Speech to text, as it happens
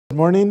Good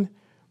morning.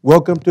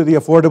 Welcome to the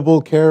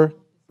Affordable Care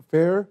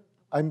Fair.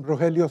 I'm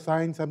Rogelio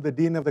Saenz. I'm the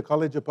Dean of the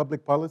College of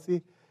Public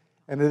Policy,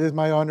 and it is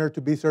my honor to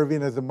be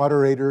serving as a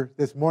moderator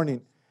this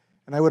morning.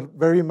 And I would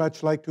very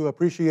much like to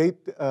appreciate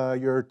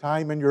your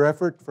time and your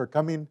effort for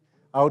coming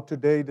out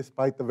today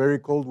despite the very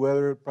cold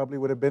weather. It probably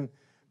would have been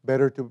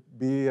better to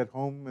be at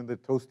home in the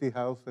toasty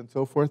house and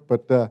so forth,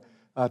 but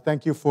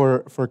thank you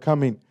for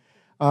coming.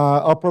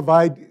 I'll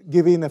provide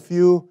giving a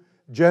few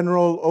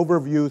general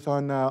overviews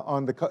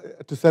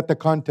to set the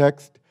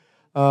context,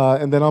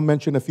 and then I'll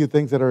mention a few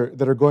things that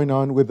are going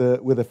on with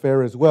the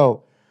fair as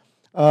well.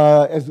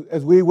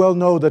 As we well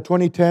know, the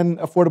 2010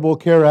 Affordable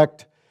Care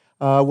Act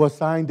was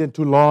signed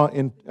into law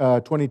in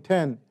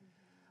 2010,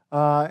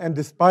 and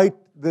despite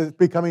this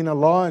becoming a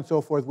law and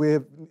so forth, we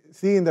have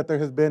seen that there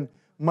has been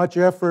much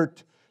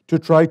effort to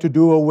try to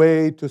do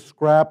away, to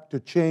scrap, to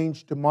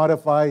change, to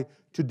modify,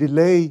 to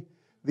delay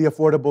the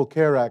Affordable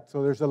Care Act.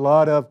 So there's a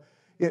lot of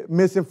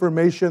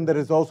misinformation that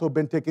has also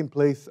been taking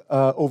place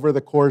over the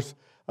course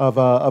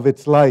of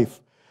its life.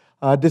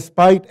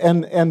 Despite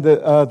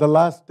the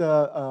last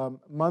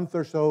month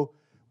or so,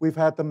 we've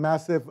had the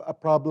massive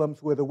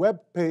problems with the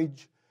web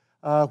page,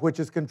 which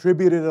has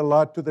contributed a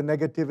lot to the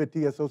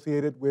negativity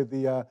associated with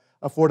the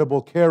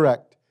Affordable Care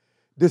Act.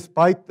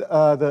 Despite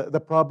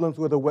the problems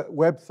with the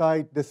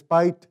website,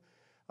 despite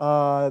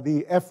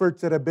the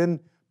efforts that have been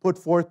put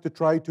forth to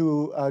try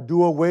to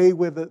do away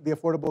with the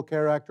Affordable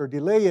Care Act or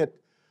delay it,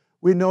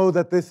 we know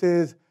that this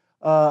is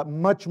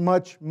much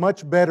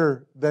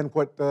better than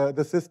what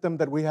the system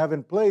that we have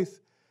in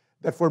place,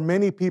 that for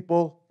many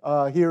people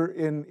here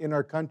in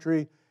our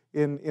country,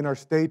 in our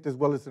state, as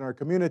well as in our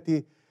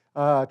community,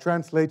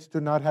 translates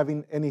to not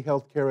having any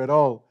health care at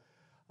all.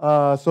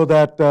 So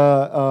that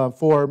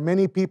for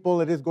many people,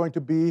 it is going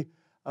to be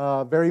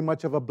very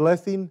much of a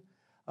blessing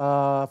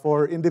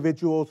for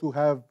individuals who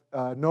have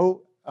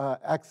no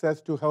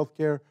access to health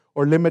care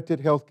or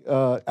limited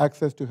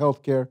access to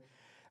health care.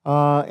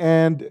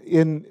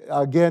 And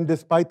again,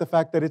 despite the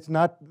fact that it's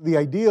not the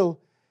ideal,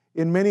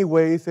 in many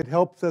ways it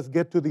helps us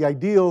get to the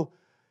ideal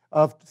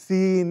of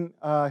seeing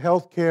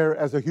health care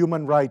as a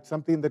human right,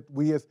 something that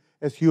we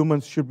as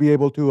humans should be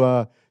able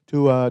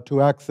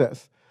to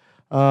access.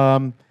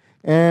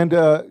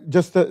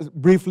 Just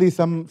briefly,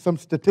 some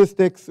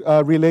statistics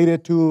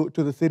related to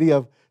the city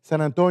of San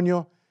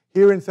Antonio.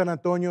 Here in San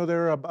Antonio,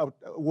 there are about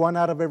 1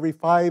 out of every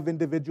 5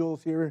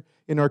 individuals here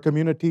in our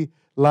community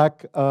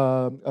lack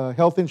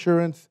health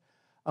insurance.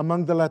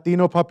 Among the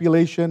Latino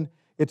population,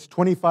 it's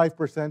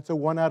 25%, so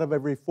 1 out of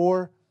every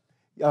 4.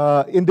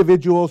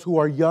 Individuals who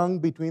are young,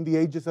 between the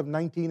ages of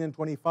 19 and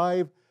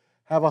 25,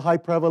 have a high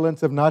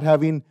prevalence of not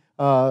having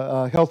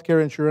health care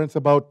insurance.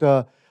 About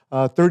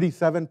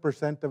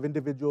 37% of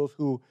individuals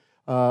who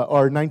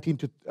are 19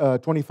 to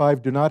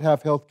 25 do not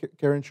have health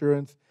care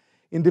insurance.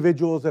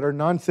 Individuals that are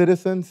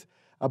non-citizens,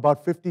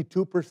 about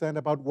 52%,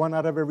 about 1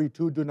 out of every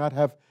 2 do not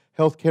have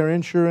health care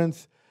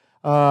insurance.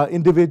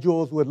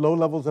 Individuals with low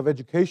levels of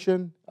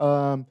education,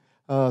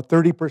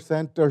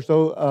 30% or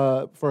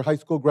so for high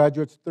school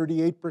graduates,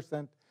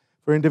 38%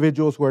 for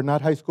individuals who are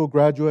not high school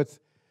graduates.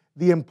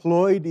 The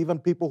employed, even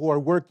people who are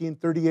working,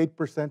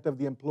 38% of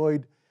the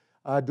employed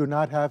do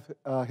not have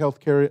health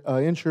care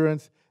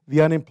insurance.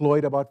 The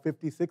unemployed, about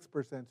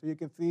 56%. So you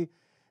can see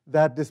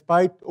that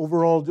despite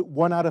overall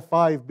 1 out of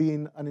 5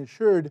 being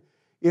uninsured,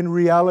 in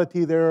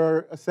reality there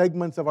are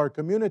segments of our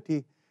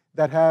community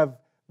that have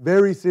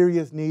very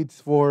serious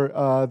needs for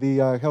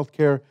the health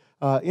care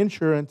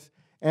insurance,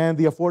 and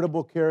the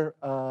Affordable Care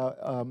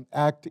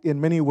Act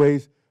in many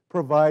ways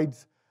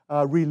provides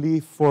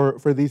relief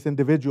for these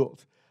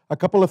individuals. A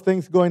couple of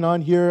things going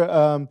on here.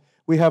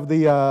 We have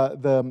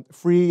the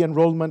free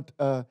enrollment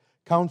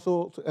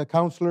counselors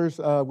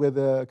with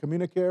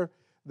CommuniCare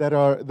that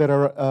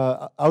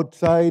are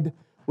outside.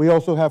 We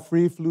also have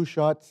free flu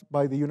shots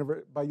by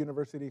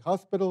University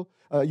Hospital,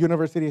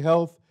 University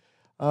Health.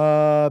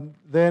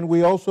 Then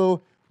we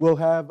also will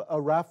have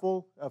a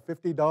raffle, a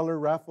 $50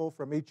 raffle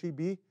from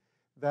HEB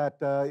that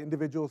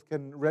individuals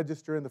can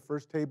register in the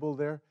first table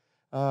there,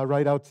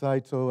 right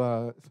outside,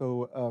 so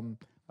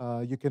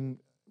you can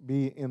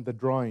be in the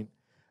drawing.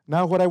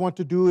 Now, what I want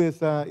to do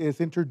is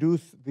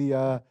introduce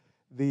our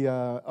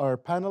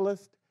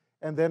panelists,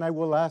 and then I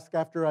will ask,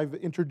 after I've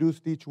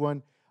introduced each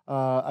one,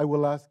 I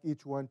will ask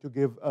each one to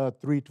give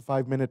 3 to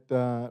 5 minute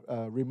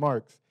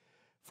remarks.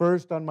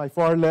 First, on my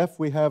far left,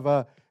 we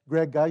have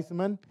Greg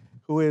Gieseman,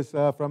 who is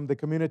from the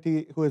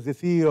community, who is the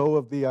CEO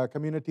of the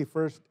Community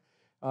First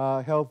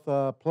Health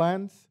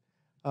Plans.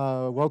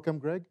 Welcome,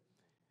 Greg.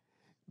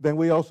 Then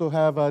we also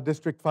have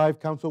District 5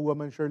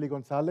 Councilwoman Shirley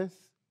Gonzales.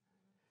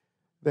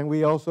 Then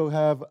we also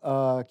have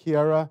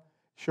Quiara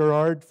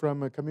Sherrard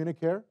from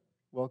CommuniCare.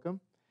 Welcome.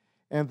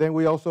 And then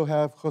we also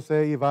have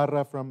Jose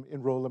Ibarra from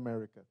Enroll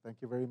America.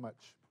 Thank you very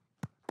much.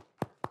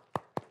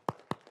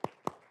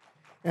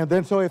 And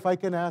then, so if I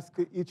can ask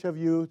each of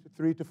you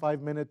 3 to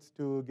 5 minutes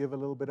to give a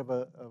little bit of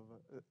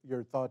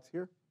your thoughts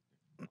here.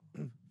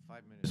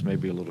 5 minutes may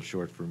be a little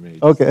short for me.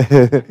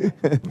 Okay.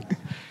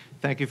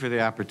 Thank you for the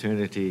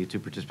opportunity to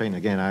participate. And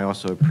again, I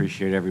also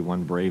appreciate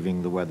everyone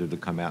braving the weather to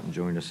come out and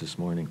join us this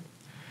morning.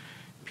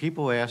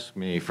 People ask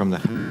me from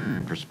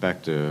the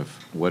perspective,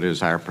 what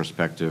is our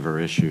perspective or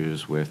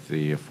issues with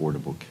the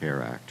Affordable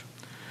Care Act?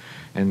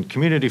 And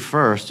Community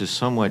First is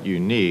somewhat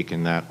unique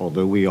in that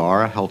although we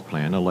are a health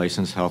plan, a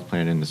licensed health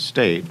plan in the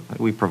state,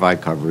 we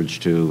provide coverage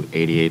to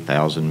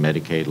 88,000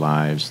 Medicaid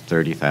lives,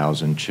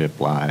 30,000 CHIP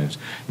lives,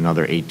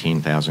 another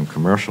 18,000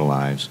 commercial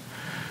lives.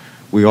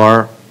 We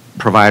are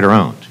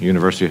provider-owned.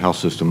 University Health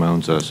System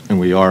owns us, and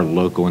we are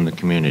local in the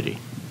community.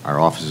 Our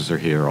offices are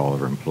here. All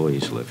of our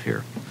employees live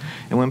here.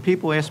 And when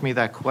people ask me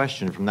that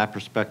question from that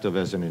perspective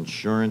as an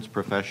insurance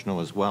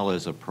professional as well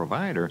as a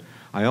provider,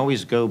 I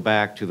always go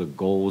back to the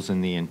goals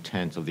and the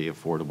intent of the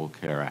Affordable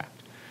Care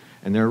Act.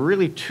 And there are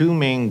really two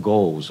main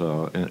goals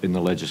in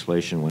the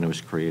legislation when it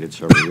was created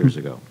several years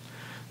ago.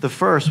 The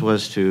first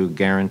was to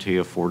guarantee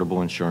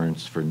affordable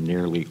insurance for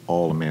nearly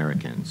all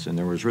Americans. And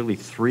there was really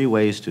three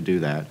ways to do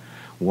that.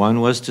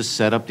 One was to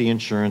set up the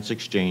insurance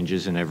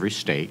exchanges in every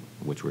state,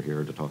 which we're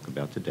here to talk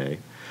about today.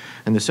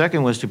 And the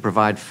second was to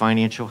provide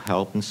financial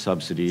help and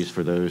subsidies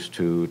for those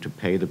to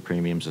pay the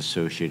premiums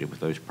associated with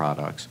those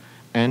products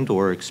and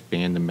or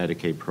expand the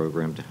Medicaid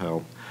program to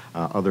help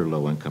other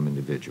low-income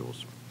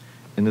individuals.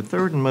 And the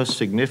third and most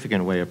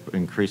significant way of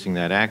increasing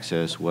that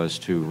access was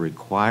to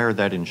require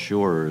that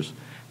insurers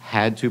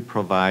had to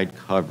provide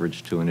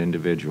coverage to an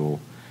individual,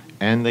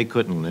 and they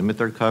couldn't limit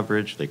their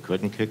coverage, they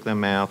couldn't kick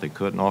them out, they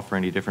couldn't offer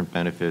any different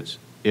benefits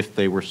if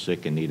they were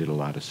sick and needed a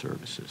lot of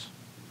services.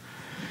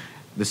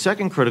 The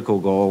second critical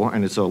goal,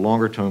 and it's a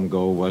longer-term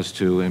goal, was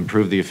to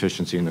improve the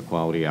efficiency and the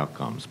quality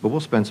outcomes. But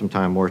we'll spend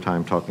some more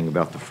time talking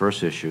about the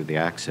first issue, the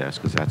access,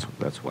 because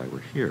that's why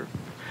we're here.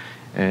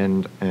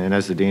 And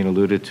as the Dean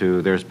alluded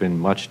to, there's been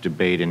much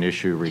debate and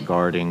issue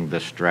regarding the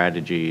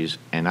strategies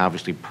and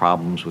obviously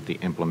problems with the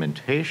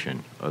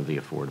implementation of the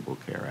Affordable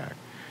Care Act.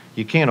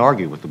 You can't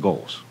argue with the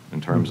goals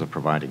in terms of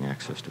providing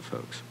access to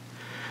folks.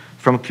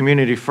 From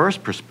Community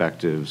First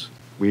perspectives,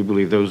 we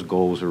believe those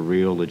goals are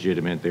real,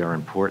 legitimate, they are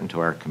important to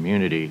our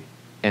community,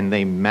 and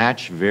they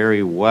match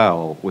very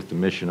well with the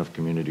mission of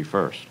Community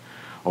First.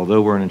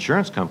 Although we're an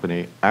insurance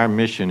company, our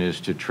mission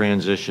is to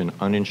transition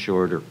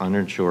uninsured or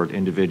uninsured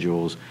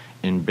individuals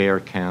in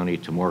Bexar County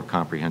to more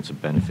comprehensive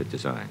benefit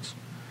designs.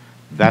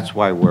 That's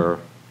why we're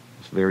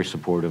very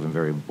supportive and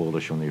very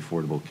bullish on the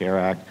Affordable Care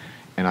Act,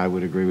 and I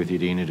would agree with you,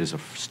 Dean, it is a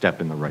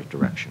step in the right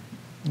direction.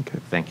 Okay.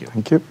 Thank you.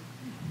 Thank you.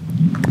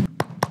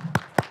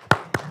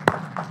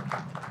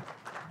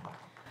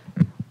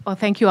 Well,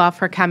 thank you all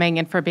for coming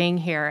and for being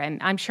here.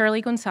 And I'm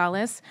Shirley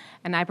Gonzales,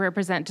 and I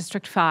represent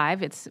District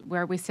 5. It's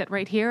where we sit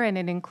right here, and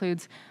it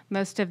includes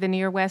most of the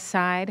near west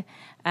side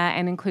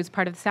and includes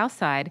part of the south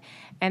side.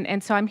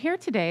 And so I'm here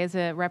today as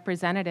a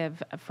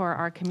representative for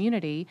our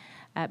community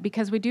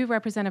because we do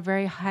represent a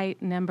very high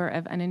number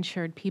of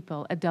uninsured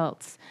people,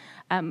 adults.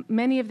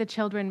 Many of the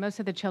children, most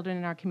of the children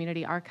in our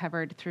community are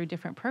covered through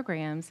different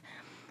programs,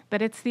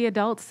 but it's the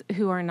adults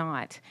who are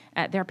not,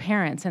 their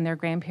parents and their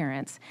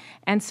grandparents.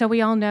 And so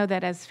we all know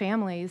that as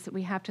families,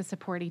 we have to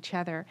support each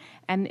other.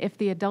 And if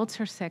the adults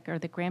are sick or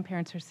the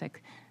grandparents are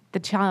sick, the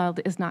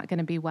child is not going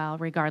to be well,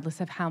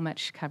 regardless of how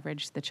much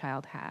coverage the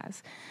child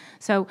has.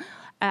 So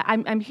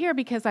I'm here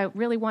because I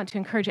really want to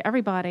encourage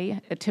everybody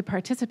to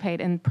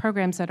participate in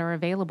programs that are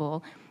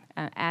available.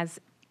 As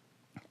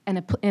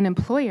an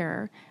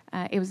employer,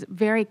 it was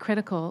very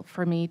critical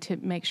for me to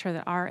make sure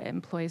that our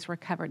employees were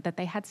covered, that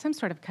they had some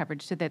sort of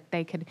coverage so that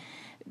they could,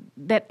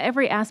 that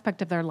every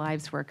aspect of their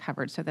lives were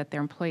covered so that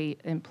their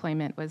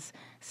employment was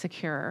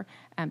secure,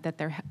 that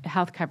their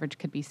health coverage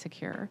could be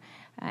secure.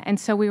 And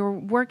so we were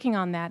working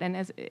on that, and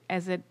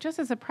just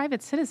as a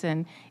private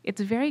citizen,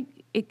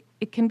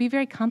 it can be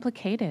very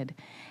complicated.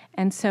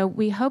 And so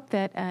we hope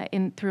that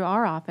through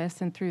our office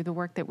and through the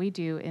work that we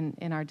do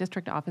in our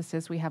district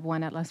offices, we have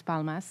one at Las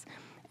Palmas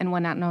and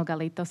one at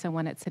Nogalitos and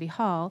one at City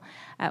Hall,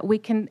 we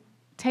can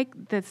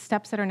take the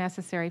steps that are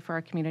necessary for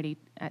our community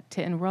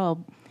to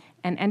enroll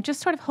and just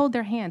sort of hold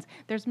their hands.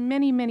 There's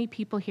many, many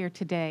people here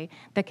today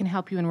that can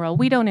help you enroll.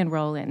 We don't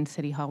enroll in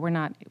City Hall.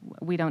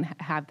 We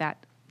don't have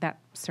that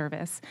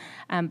service.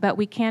 But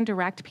we can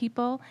direct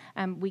people.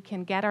 We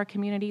can get our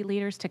community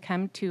leaders to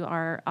come to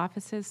our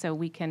offices so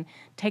we can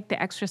take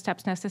the extra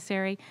steps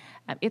necessary.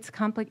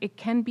 It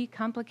can be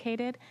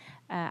complicated,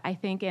 I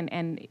think,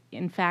 and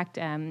in fact,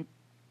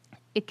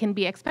 it can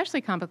be especially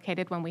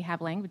complicated when we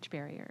have language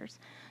barriers.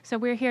 So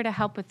we're here to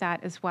help with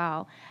that as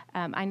well.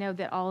 I know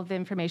that all of the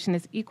information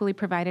is equally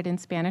provided in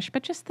Spanish,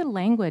 but just the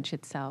language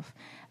itself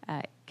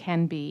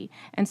can be.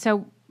 And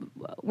so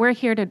we're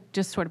here to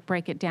just sort of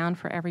break it down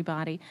for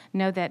everybody.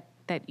 Know that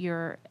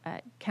your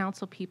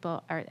council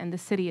people and the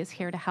city is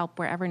here to help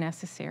wherever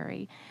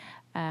necessary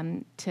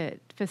to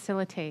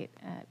facilitate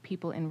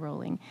people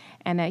enrolling.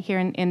 And here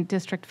in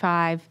District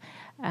 5,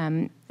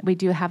 we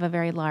do have a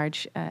very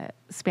large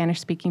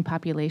Spanish-speaking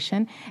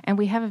population, and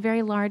we have a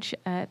very large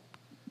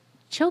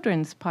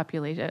children's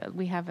population.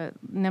 We have a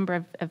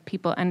number of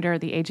people under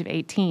the age of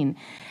 18.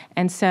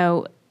 And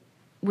so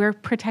we're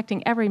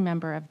protecting every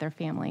member of their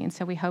family. And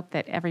so we hope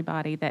that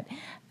everybody that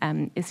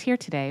is here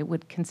today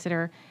would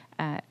consider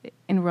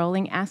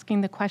enrolling,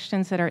 asking the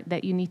questions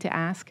that you need to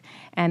ask,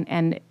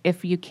 and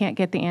if you can't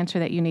get the answer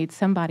that you need,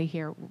 somebody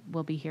here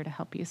will be here to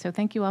help you. So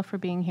thank you all for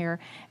being here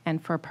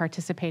and for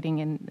participating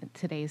in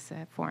today's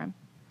forum.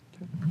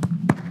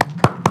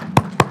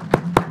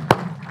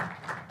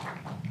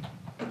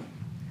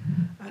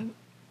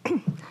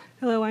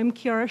 Hello, I'm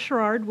Quiara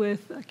Sherrard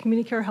with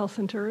CommuniCare Health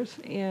Centers,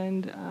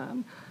 and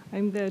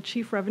I'm the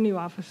Chief Revenue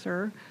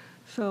Officer.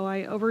 So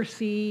I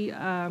oversee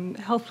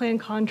health plan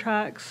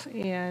contracts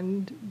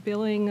and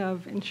billing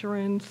of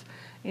insurance,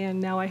 and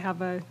now I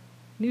have a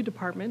new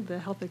department, the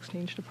Health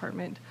Exchange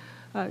Department.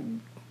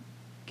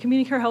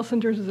 CommuniCare Health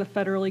Centers is a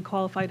federally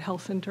qualified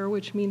health center,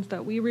 which means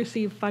that we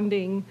receive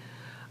funding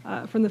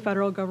from the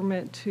federal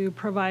government to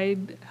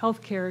provide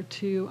health care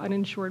to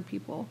uninsured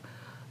people.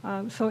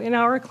 So in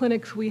our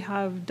clinics, we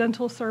have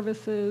dental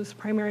services,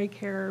 primary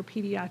care,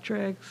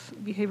 pediatrics,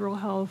 behavioral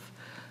health.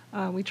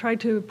 We try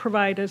to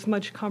provide as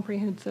much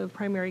comprehensive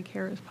primary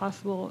care as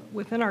possible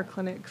within our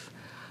clinics.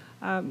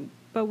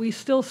 But we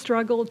still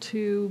struggle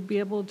to be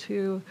able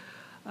to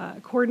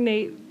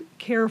coordinate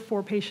care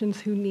for patients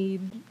who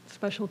need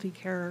specialty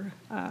care.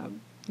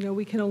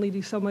 We can only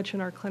do so much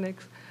in our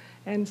clinics.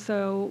 And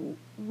so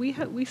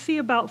we see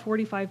about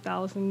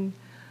 45,000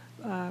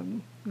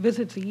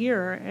 visits a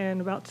year, and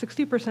about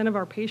 60% of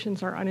our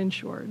patients are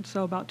uninsured,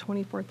 so about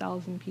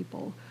 24,000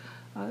 people.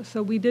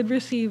 So we did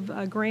receive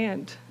a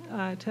grant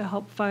to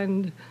help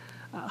fund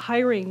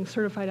hiring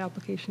certified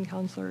application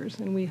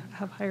counselors, and we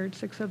have hired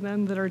 6 of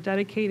them that are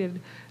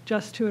dedicated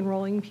just to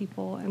enrolling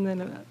people, and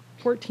then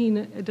 14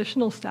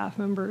 additional staff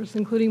members,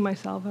 including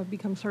myself, have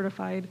become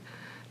certified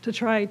to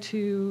try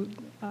to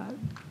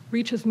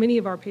reach as many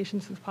of our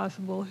patients as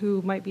possible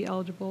who might be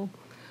eligible.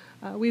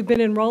 We've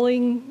been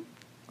enrolling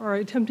or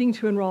attempting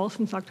to enroll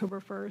since October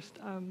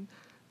 1st.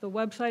 The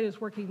website is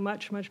working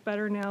much, much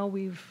better now.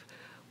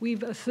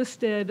 We've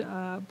assisted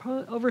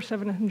probably over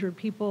 700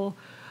 people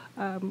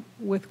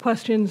with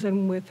questions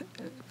and with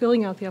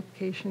filling out the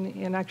application,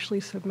 and actually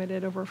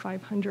submitted over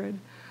 500.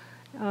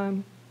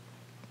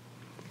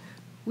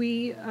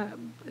 We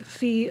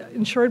see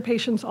insured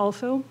patients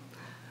also.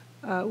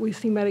 We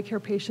see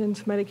Medicare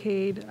patients,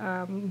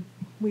 Medicaid.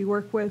 We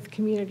work with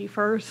Community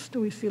First.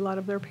 We see a lot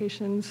of their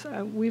patients.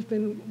 We've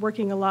been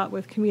working a lot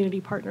with community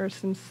partners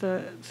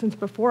since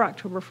before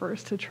October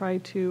 1st to try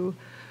to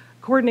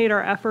coordinate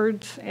our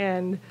efforts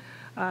and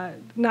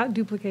not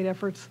duplicate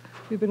efforts.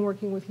 We've been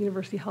working with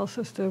University Health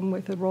System,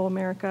 with Enroll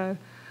America.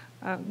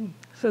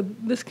 So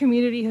this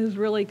community has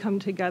really come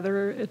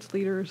together, its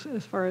leaders,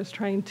 as far as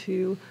trying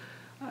to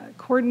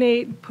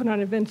coordinate, put on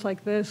events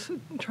like this,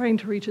 trying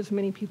to reach as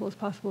many people as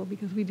possible,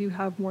 because we do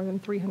have more than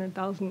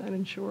 300,000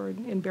 uninsured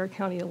in Bexar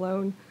County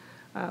alone.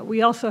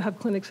 We also have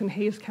clinics in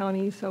Hays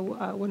County, so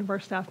one of our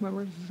staff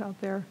members is out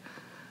there.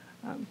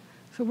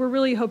 So we're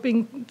really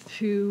hoping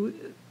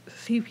to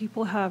see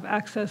people have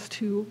access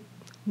to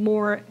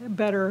more,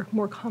 better,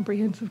 more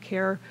comprehensive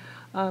care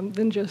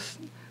than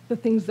just the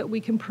things that we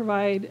can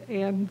provide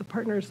and the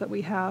partners that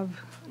we have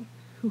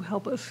who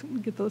help us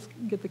get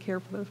the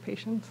care for those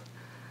patients.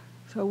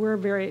 So we're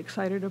very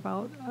excited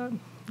about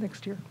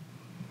next year.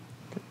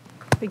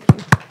 Thank you.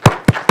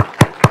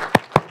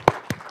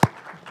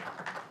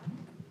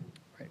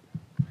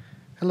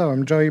 Hello,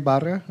 I'm Joey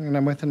Barra, and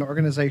I'm with an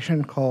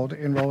organization called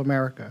Enroll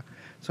America.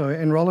 So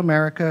Enroll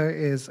America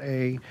is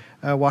a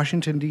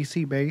Washington,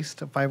 D.C.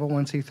 based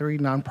 501c3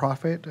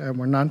 nonprofit.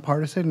 We're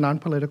nonpartisan,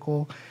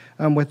 non-political,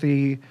 with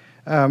the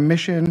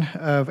mission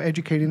of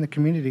educating the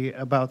community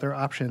about their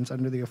options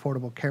under the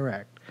Affordable Care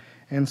Act.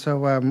 And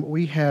so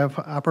we have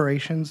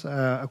operations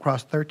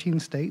across 13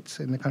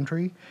 states in the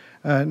country,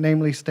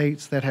 namely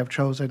states that have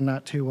chosen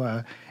not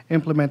to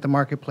implement the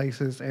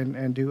marketplaces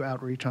and do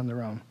outreach on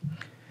their own.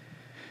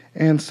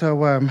 And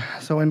so,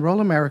 so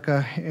Enroll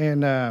America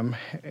in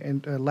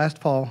last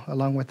fall,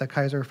 along with the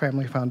Kaiser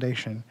Family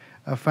Foundation,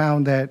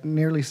 found that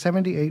nearly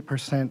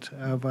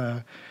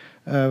 78%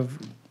 of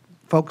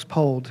folks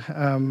polled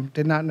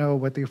did not know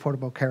what the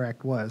Affordable Care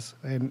Act was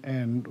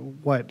and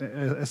what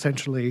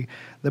essentially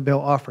the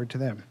bill offered to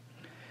them.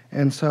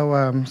 And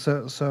so,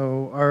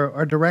 so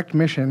our direct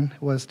mission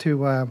was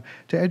to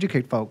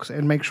educate folks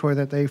and make sure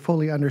that they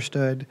fully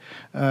understood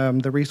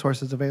the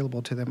resources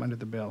available to them under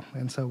the bill.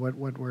 And so what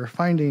we're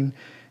finding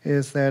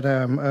is that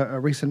a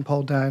recent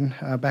poll done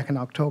back in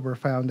October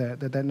found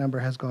that number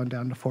has gone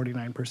down to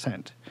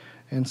 49%.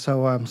 And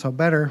so, so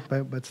better,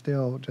 but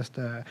still just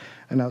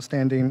an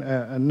outstanding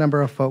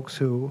number of folks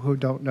who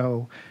don't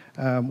know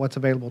what's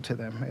available to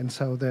them. And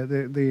so the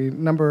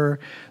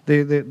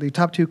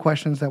top 2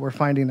 questions that we're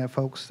finding that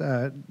folks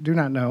do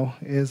not know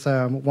is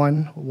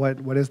 1,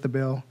 what is the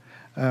bill?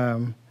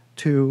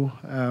 2,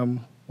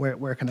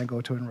 where can I go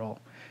to enroll?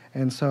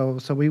 And so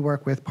we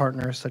work with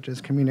partners such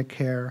as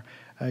CommuniCare,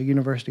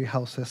 University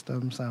Health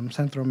Systems,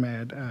 Central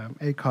Med,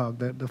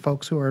 ACOG, the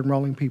folks who are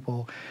enrolling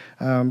people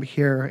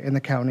here in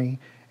the county,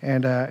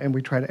 and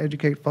we try to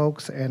educate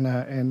folks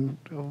and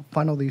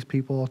funnel these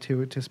people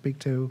to speak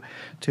to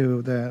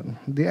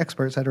the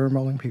experts that are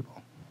enrolling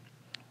people.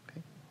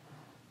 Okay.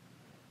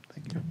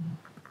 Thank you.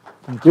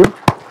 Thank you.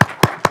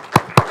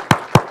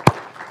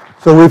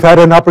 So we've had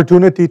an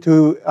opportunity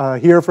to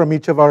hear from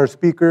each of our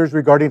speakers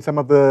regarding some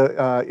of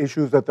the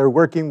issues that they're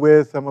working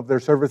with, some of their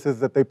services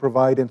that they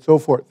provide, and so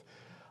forth.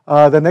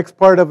 The next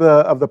part of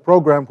the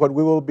program, what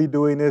we will be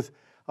doing is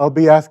I'll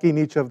be asking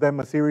each of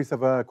them a series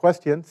of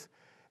questions,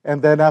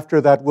 and then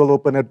after that we'll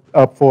open it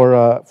up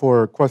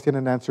for question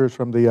and answers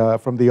from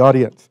the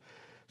audience.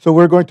 So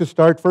we're going to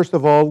start first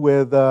of all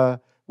with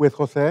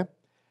Jose,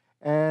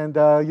 and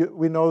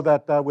we know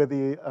that with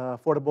the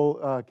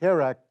Affordable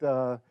Care Act.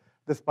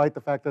 Despite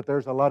the fact that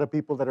there's a lot of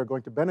people that are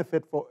going to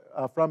benefit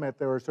from it,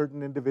 there are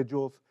certain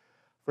individuals,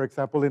 for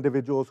example,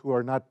 individuals who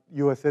are not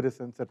U.S.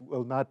 citizens that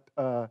will not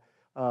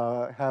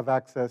have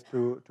access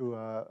to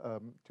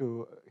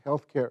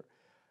health care.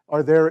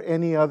 Are there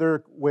any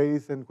other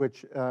ways in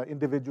which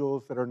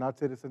individuals that are not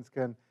citizens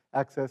can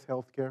access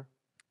health care?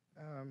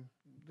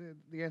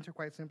 The answer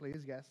quite simply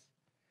is yes.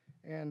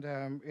 And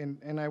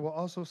I will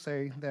also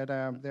say that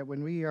that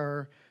when we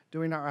are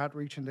doing our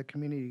outreach in the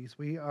communities,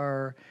 we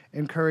are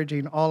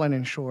encouraging all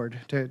uninsured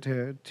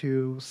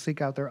to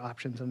seek out their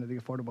options under the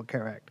Affordable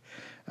Care Act,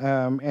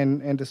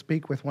 and to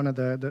speak with one of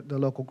the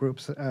local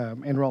groups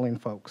enrolling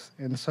folks.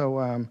 And so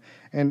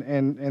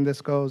and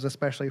this goes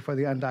especially for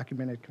the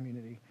undocumented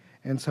community.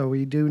 And so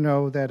we do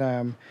know that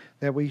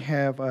that we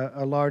have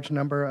a large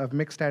number of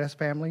mixed status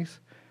families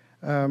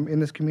in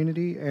this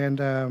community,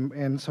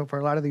 and so for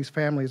a lot of these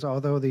families,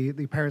 although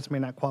the parents may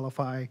not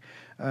qualify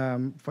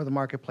for the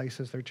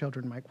marketplaces, their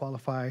children might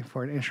qualify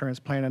for an insurance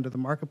plan under the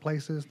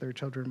marketplaces. Their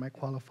children might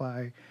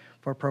qualify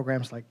for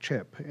programs like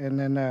CHIP. And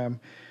then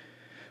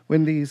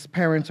when these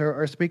parents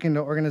are speaking to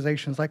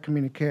organizations like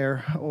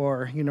CommuniCare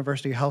or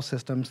university health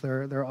systems,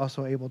 they're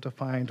also able to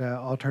find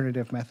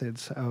alternative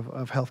methods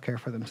of health care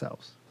for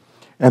themselves.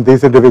 And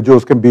these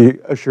individuals can be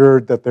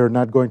assured that they're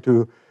not going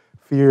to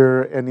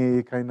fear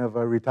any kind of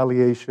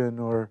retaliation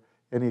or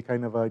any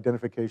kind of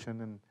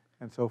identification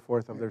and so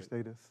forth of their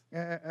status.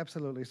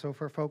 Absolutely. So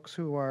for folks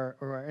who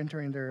are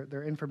entering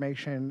their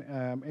information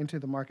into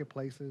the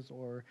marketplaces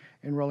or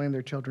enrolling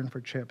their children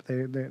for CHIP,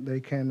 they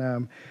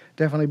can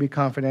definitely be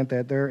confident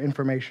that their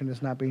information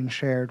is not being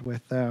shared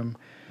with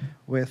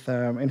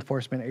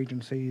enforcement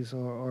agencies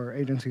or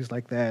agencies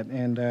like that.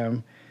 And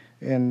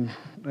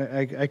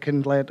I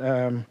can let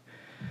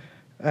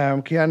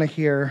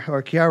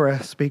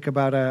Quiara speak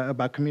about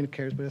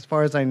CommuniCare, but as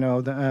far as I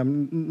know,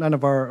 none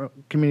of our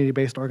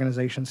community-based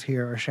organizations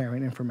here are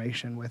sharing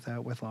information with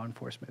law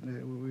enforcement.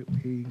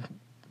 We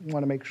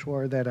want to make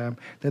sure that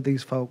that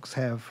these folks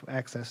have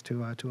access to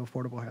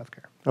affordable health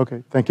care.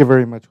 Okay, thank you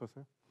very much,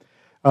 Jose.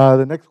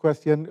 The next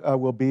question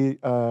will be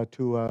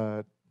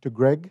to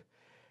Greg,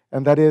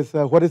 and that is,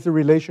 what is the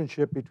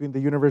relationship between the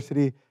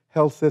university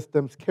health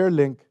system's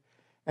CareLink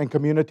and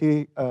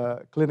community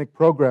clinic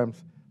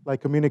programs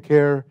like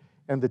CommuniCare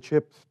and the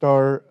CHIP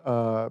Star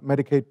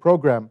Medicaid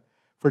program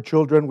for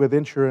children with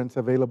insurance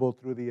available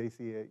through the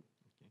ACA?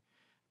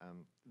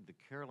 The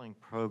CareLink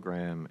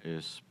program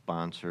is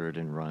sponsored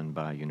and run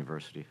by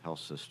University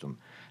Health System.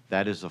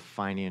 That is a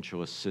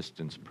financial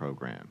assistance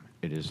program.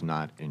 It is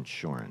not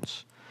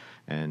insurance.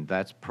 And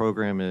that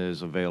program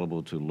is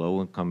available to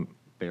low-income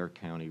Bexar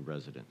County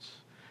residents.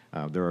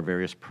 There are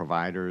various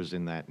providers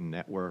in that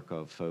network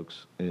of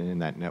folks, in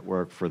that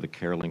network for the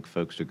CareLink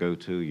folks to go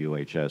to,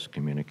 UHS,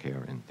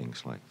 CommuniCare, and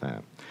things like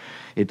that.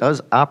 It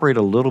does operate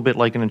a little bit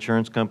like an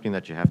insurance company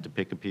that you have to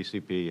pick a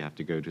PCP, you have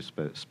to go to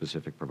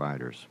specific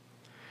providers.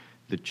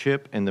 The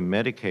CHIP and the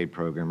Medicaid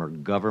program are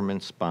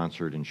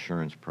government-sponsored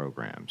insurance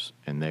programs,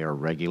 and they are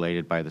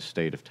regulated by the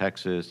state of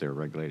Texas. They're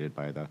regulated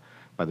by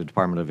the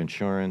Department of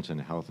Insurance and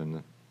Health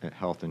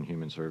and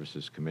Human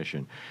Services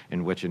Commission,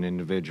 in which an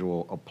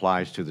individual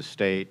applies to the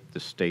state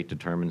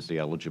determines the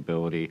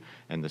eligibility,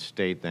 and the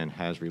state then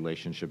has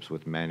relationships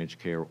with managed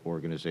care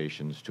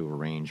organizations to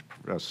arrange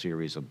a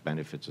series of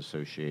benefits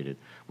associated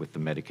with the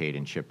Medicaid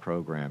and CHIP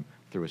program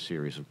through a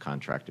series of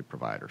contracted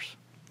providers.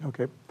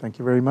 Okay, thank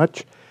you very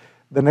much.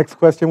 The next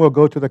question will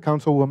go to the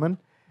Councilwoman,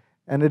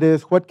 and it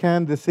is, what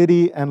can the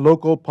city and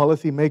local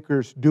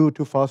policymakers do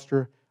to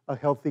foster a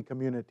healthy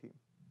community?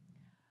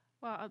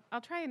 Well, I'll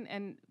try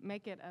and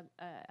make it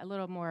a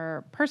little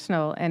more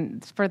personal.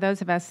 And for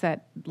those of us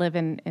that live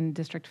in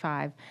District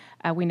 5,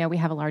 we know we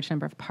have a large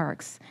number of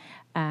parks,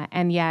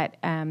 and yet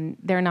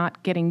they're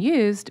not getting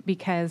used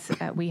because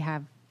we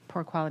have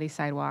poor quality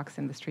sidewalks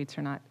and the streets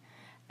are not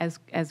as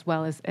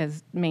well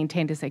as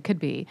maintained as they could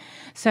be.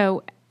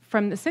 So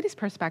from the city's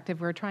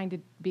perspective, we're trying to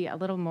be a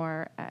little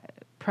more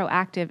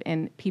proactive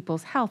in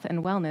people's health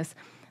and wellness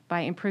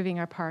by improving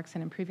our parks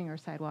and improving our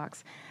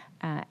sidewalks.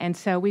 And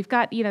so we've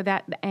got,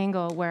 that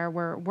angle where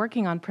we're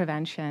working on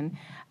prevention.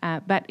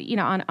 But,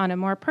 on a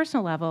more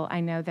personal level,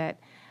 I know that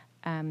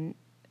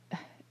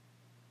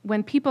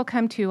when people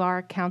come to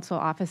our council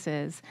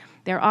offices,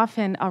 they're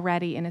often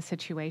already in a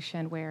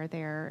situation where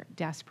they're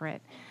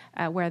desperate.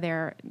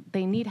 where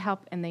they need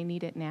help and they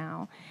need it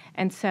now.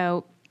 And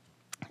so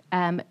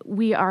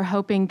we are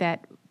hoping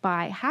that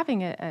by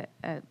having a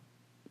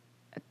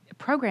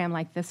program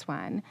like this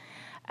one,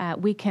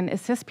 we can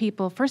assist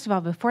people, first of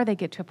all, before they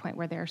get to a point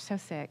where they're so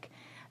sick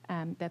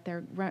that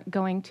they're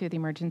going to the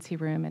emergency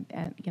room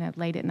at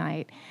late at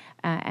night,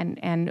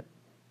 and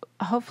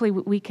hopefully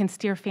we can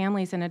steer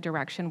families in a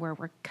direction where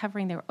we're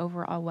covering their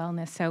overall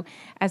wellness. So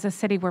as a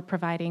city, we're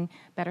providing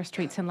better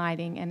streets and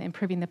lighting and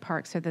improving the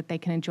parks so that they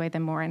can enjoy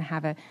them more and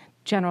have a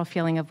general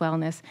feeling of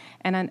wellness.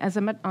 And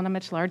on a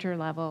much larger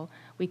level,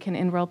 we can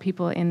enroll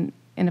people in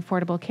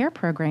affordable care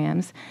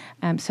programs,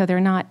 so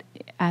they're not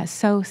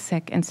so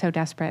sick and so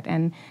desperate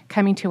and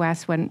coming to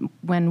us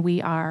when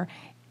we are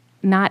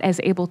not as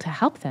able to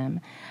help them.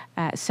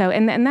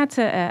 And that's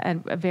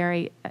a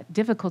very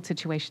difficult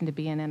situation to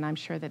be in, and I'm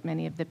sure that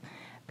many of the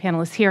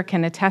panelists here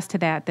can attest to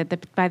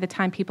that by the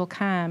time people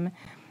come,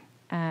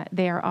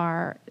 they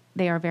are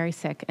very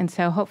sick. And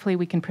so hopefully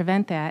we can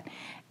prevent that,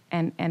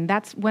 and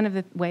that's one of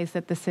the ways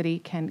that the city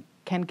can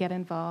get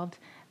involved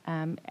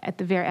at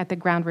the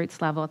ground roots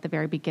level, at the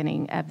very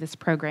beginning of this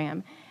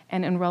program,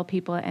 and enroll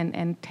people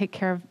and take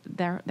care of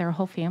their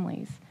whole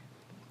families.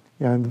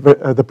 Yeah, and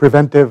the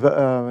preventive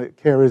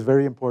care is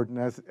very important,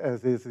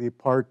 as is the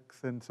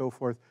parks and so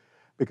forth,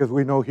 because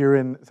we know here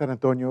in San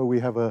Antonio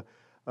we have a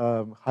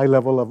high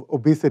level of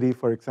obesity,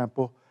 for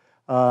example,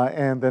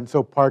 and then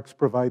so parks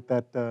provide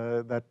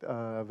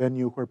that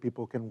venue where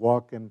people can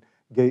walk and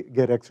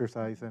get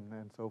exercise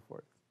and so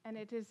forth. And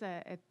it is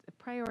a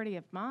priority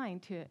of mine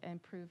to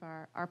improve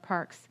our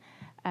parks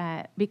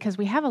because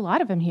we have a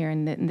lot of them here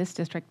in this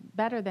district,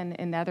 better than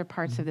in other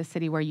parts of the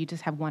city where you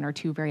just have one or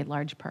two very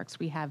large parks.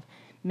 We have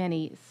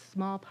many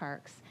small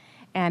parks.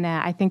 And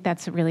I think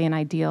that's really an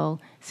ideal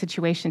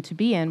situation to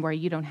be in, where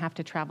you don't have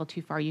to travel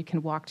too far. You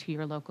can walk to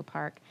your local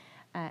park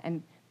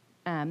and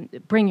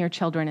bring your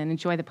children and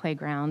enjoy the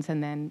playgrounds,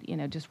 and then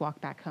just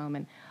walk back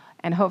home.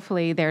 And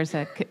hopefully there's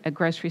a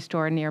grocery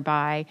store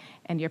nearby,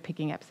 and you're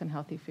picking up some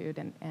healthy food.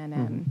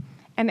 And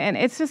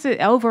it's just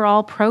an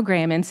overall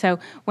program. And so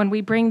when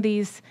we bring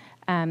these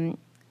Affordable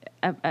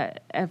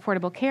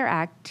Care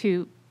Act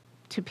to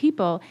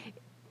people,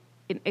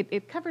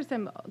 it covers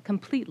them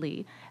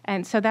completely.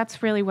 And so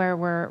that's really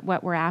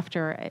what we're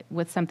after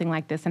with something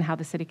like this, and how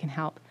the city can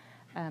help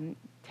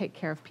take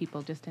care of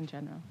people just in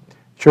general.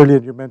 Shirley,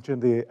 you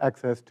mentioned the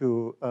access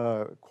to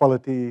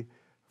quality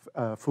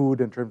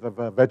food in terms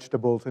of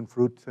vegetables and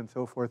fruits and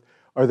so forth.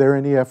 Are there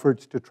any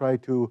efforts to try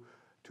to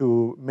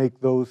make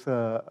those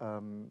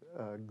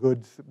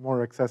goods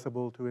more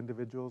accessible to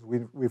individuals?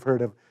 We've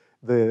heard of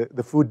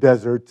the food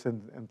deserts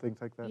and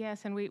things like that.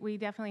 Yes, and we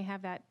definitely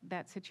have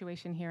that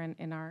situation here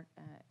in our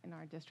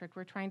district.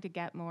 We're trying to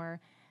get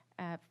more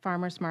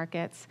farmers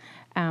markets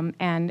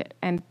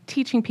and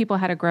teaching people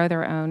how to grow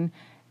their own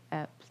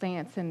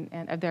plants and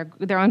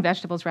their own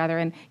vegetables rather.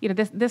 And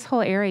this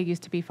whole area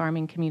used to be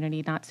farming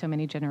community not so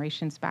many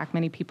generations back.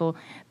 Many people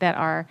that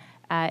are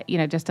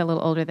just a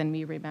little older than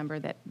me remember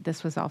that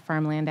this was all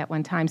farmland at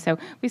one time. So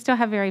we still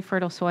have very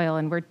fertile soil,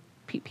 and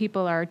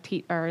people are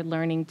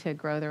learning to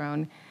grow their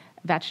own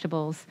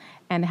vegetables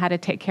and how to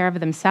take care of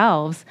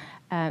themselves.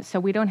 So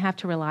we don't have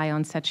to rely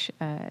on such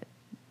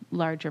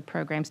larger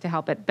programs to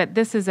help it. But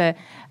this is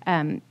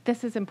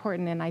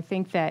important, and I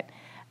think that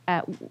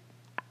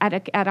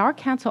at our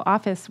council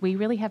office, we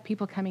really have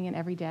people coming in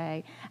every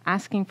day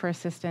asking for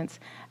assistance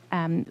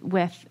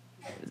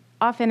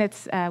often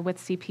it's with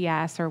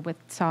CPS or with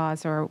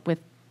SAWS or with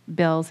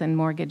bills and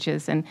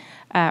mortgages and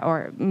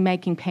or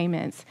making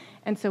payments.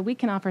 And so we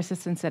can offer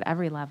assistance at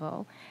every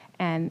level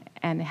and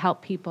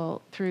help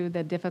people through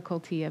the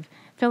difficulty of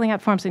filling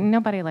out forms. And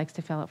nobody likes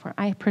to fill out forms.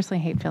 I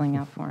personally hate filling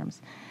out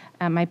forms.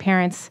 My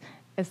parents,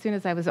 as soon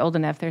as I was old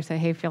enough, they say,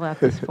 "Hey, fill out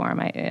this form."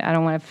 I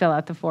don't want to fill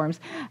out the forms.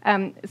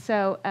 And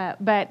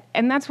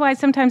that's why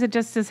sometimes it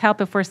just does help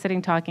if we're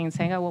sitting talking and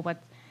saying, "Oh, well,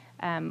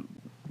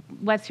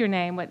 what's your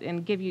name?"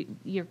 And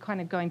you're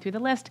kind of going through the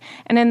list.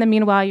 And in the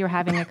meanwhile, you're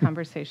having a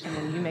conversation,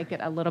 and you make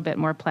it a little bit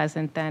more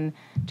pleasant than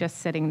just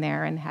sitting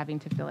there and having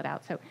to fill it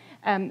out. So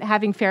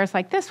having fairs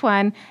like this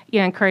one,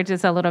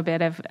 encourages a little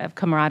bit of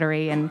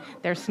camaraderie, and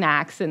there's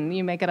snacks, and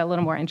you make it a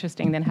little more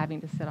interesting than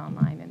having to sit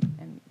online and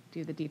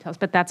do the details,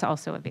 but that's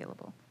also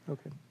available.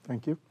 Okay,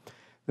 thank you.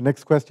 The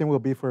next question will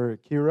be for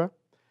Quiara.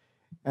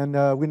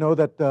 And we know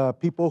that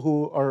people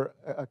who are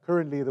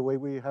currently, the way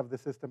we have the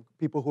system,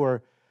 people who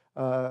are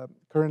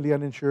currently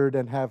uninsured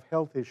and have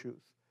health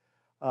issues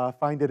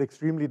find it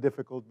extremely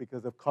difficult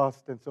because of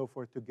cost and so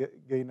forth to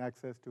gain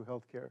access to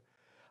health care.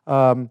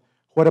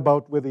 What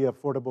about with the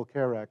Affordable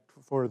Care Act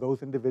for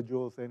those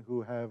individuals and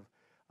who have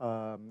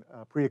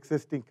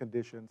pre-existing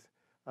conditions?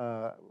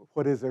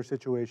 What is their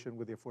situation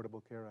with the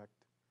Affordable Care Act?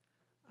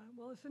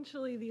 Well,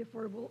 essentially, the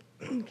Affordable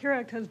Care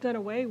Act has done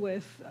away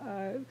with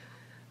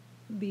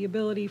the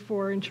ability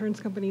for insurance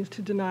companies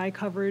to deny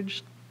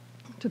coverage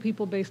to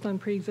people based on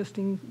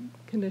pre-existing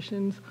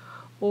conditions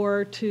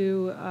or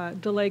to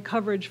delay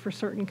coverage for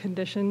certain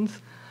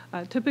conditions.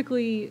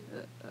 Typically,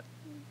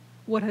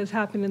 what has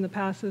happened in the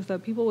past is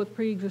that people with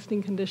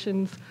pre-existing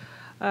conditions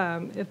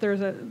if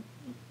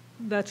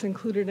that's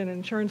included in an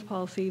insurance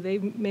policy, they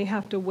may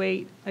have to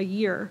wait a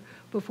year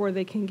before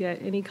they can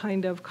get any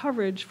kind of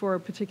coverage for a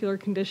particular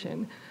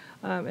condition.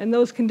 And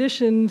those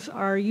conditions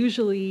are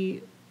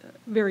usually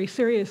very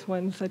serious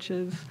ones, such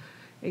as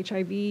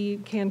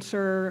HIV,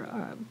 cancer,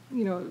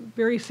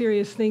 very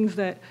serious things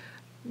that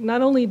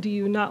not only do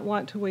you not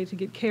want to wait to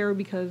get care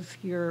because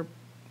you're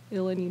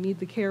ill and you need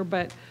the care,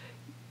 but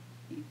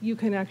you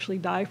can actually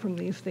die from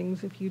these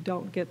things if you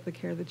don't get the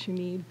care that you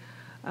need.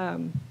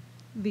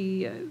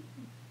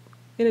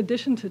 In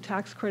addition to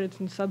tax credits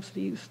and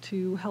subsidies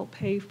to help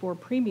pay for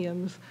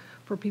premiums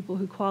for people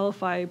who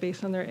qualify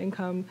based on their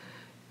income,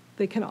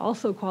 they can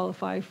also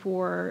qualify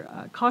for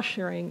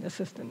cost-sharing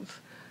assistance.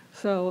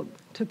 So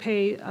to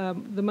pay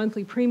the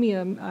monthly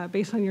premium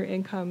based on your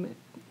income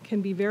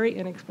can be very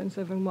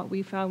inexpensive, and what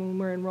we found when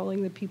we're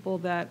enrolling the people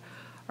that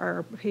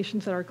are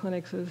patients at our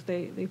clinics is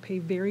they pay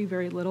very,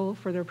 very little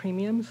for their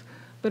premiums.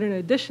 But in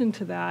addition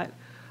to that,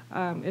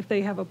 if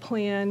they have a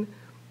plan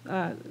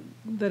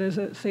that is,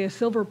 say, a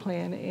silver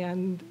plan,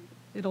 and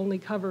it only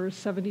covers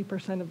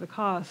 70% of the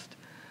cost,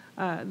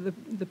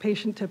 the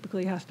patient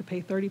typically has to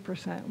pay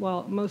 30%.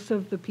 Well, most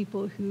of the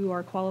people who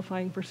are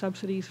qualifying for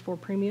subsidies for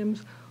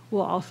premiums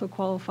will also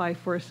qualify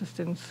for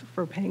assistance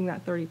for paying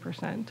that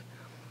 30%.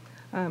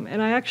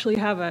 And I actually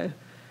have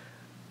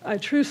a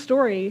true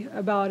story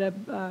about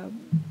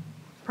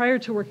prior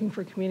to working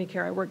for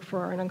CommuniCare, I worked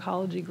for an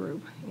oncology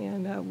group,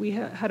 and we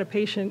had a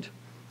patient,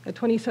 a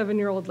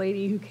 27-year-old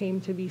lady who came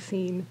to be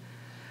seen,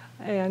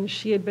 and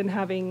she had been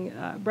having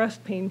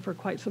breast pain for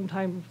quite some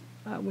time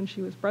when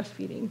she was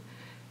breastfeeding.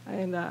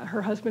 And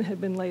her husband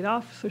had been laid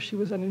off, so she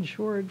was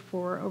uninsured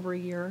for over a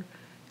year.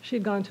 She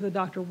had gone to the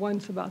doctor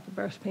once about the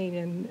breast pain,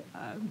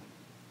 and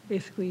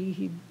basically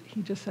he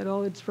just said,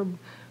 oh, it's from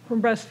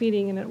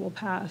breastfeeding and it will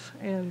pass.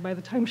 And by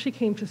the time she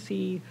came to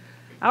see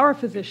our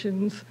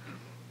physicians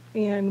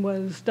and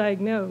was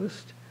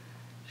diagnosed,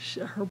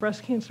 her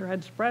breast cancer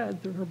had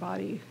spread through her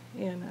body,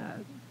 and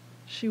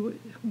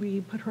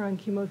we put her on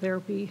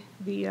chemotherapy.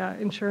 The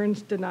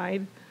insurance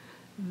denied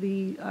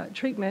the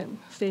treatment,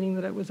 stating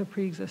that it was a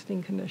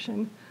pre-existing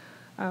condition.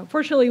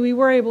 Fortunately, we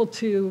were able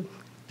to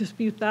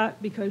dispute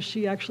that because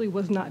she actually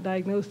was not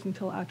diagnosed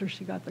until after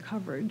she got the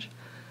coverage.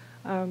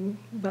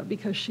 But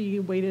because she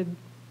waited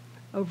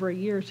over a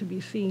year to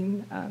be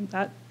seen,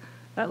 that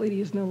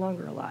lady is no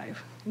longer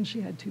alive, and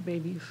she had 2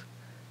 babies.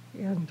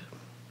 And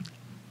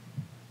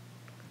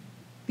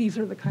these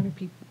are the kind of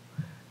people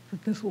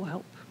that this will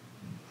help.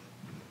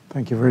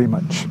 Thank you very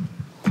much.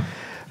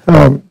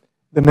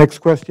 The next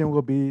question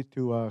will be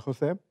to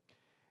Jose.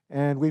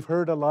 And we've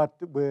heard a lot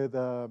with,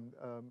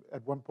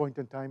 at one point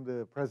in time,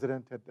 the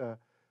president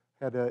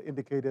had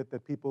indicated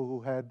that people who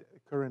had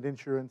current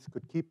insurance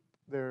could keep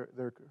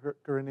their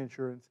current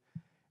insurance.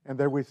 And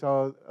there we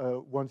saw,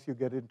 once you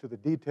get into the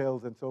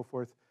details and so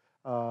forth,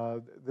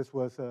 this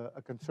was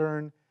a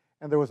concern.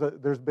 And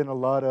there's been a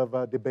lot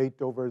of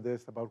debate over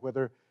this about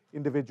whether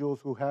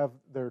individuals who have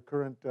their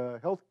current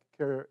health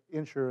care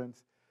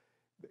insurance,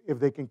 if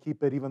they can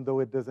keep it even though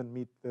it doesn't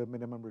meet the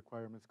minimum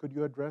requirements. Could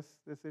you address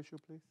this issue,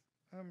 please?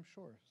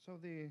 Sure. So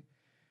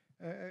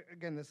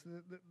again,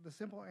 the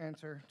simple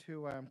answer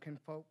to can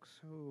folks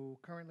who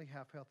currently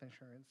have health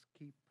insurance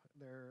keep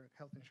their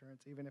health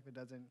insurance even if it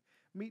doesn't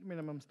meet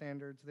minimum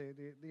standards?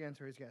 The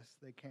answer is yes,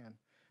 they can.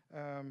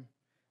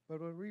 But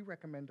what we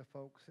recommend to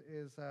folks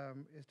is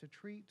to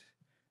treat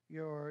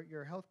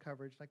your health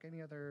coverage like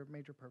any other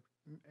major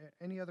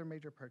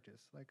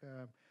purchase,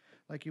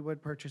 like you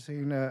would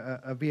purchasing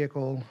a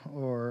vehicle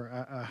or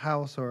a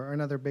house or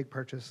another big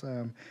purchase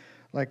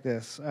like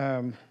this.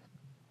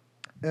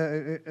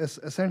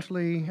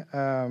 Essentially,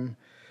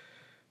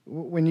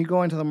 when you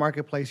go into the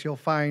marketplace, you'll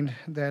find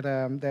that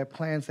that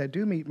plans that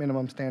do meet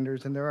minimum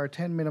standards, and there are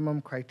 10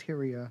 minimum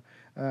criteria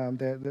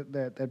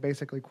that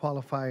basically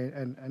qualify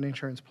an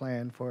insurance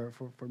plan for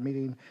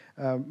meeting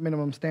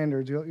minimum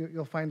standards.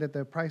 You'll find that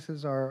the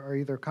prices are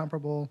either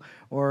comparable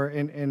or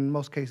in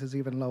most cases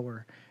even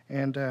lower.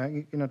 And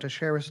to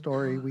share a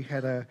story, we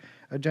had a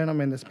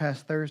gentleman this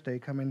past Thursday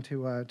come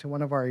into to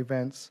one of our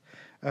events.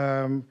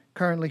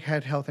 Currently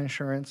had health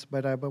insurance,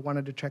 but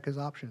wanted to check his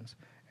options.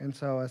 And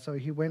so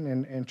he went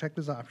and checked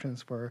his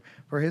options for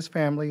his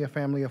family, a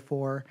family of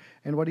 4.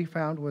 And what he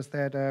found was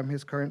that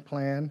his current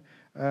plan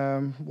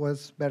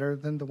was better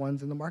than the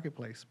ones in the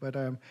marketplace. But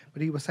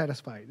he was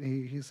satisfied.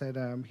 He said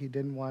he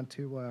didn't want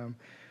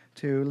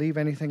to leave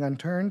anything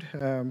unturned.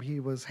 He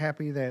was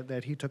happy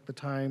that he took the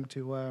time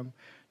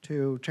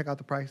to check out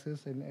the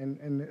prices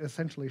and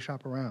essentially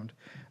shop around.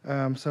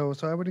 So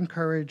I would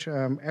encourage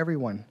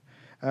everyone,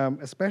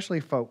 especially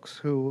folks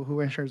who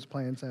insurance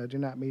plans do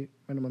not meet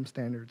minimum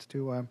standards,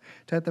 to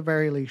at the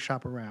very least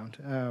shop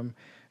around.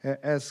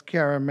 As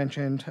Quiara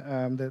mentioned,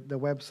 the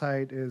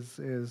website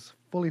is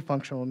fully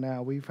functional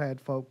now. We've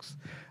had folks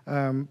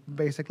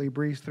basically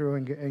breeze through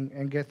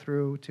and get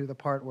through to the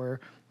part where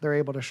they're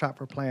able to shop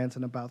for plans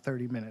in about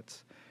 30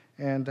 minutes.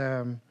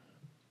 And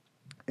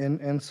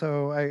And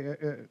so I,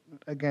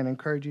 again,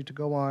 encourage you to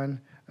go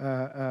on,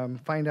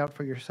 find out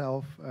for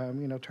yourself,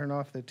 turn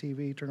off the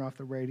TV, turn off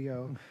the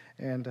radio,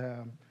 and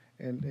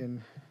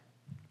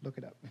look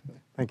it up.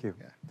 Thank you.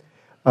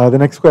 Yeah. The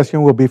next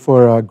question will be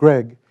for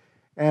Greg.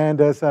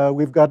 And as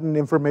we've gotten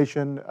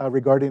information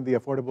regarding the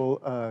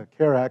Affordable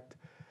Care Act,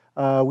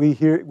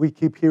 we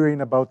keep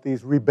hearing about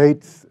these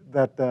rebates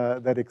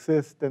that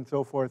exist and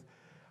so forth.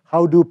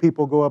 How do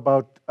people go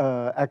about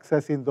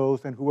accessing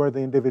those, and who are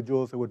the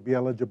individuals that would be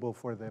eligible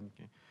for them?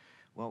 Okay.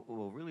 Well,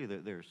 really,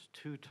 there's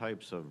two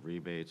types of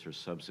rebates or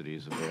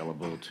subsidies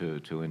available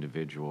to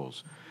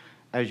individuals.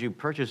 As you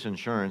purchase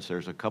insurance,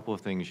 there's a couple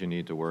of things you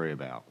need to worry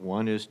about.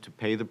 One is to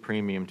pay the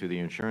premium to the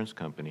insurance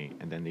company,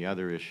 and then the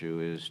other issue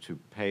is to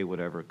pay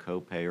whatever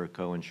copay or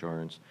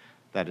co-insurance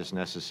that is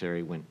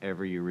necessary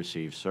whenever you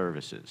receive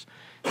services.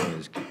 And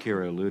as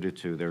Quiara alluded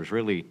to, there's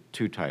really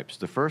two types.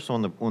 The first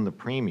on the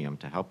premium,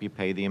 to help you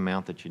pay the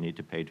amount that you need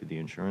to pay to the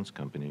insurance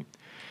company.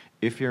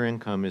 If your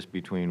income is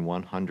between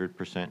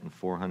 100% and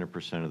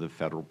 400% of the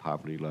federal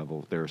poverty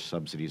level, there are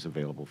subsidies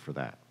available for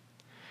that.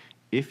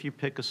 If you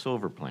pick a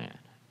silver plan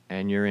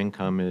and your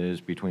income is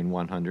between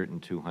 100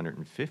 and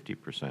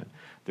 250%,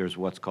 there's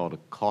what's called a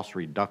cost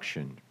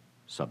reduction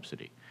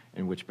subsidy,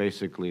 in which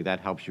basically that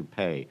helps you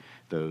pay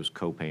those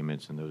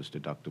co-payments and those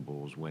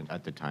deductibles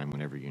at the time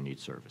whenever you need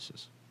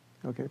services.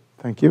 Okay,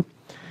 thank you.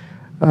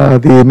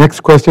 The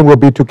next question will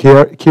be to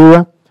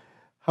Quiara.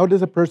 How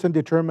does a person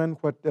determine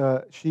what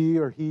she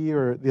or he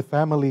or the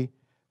family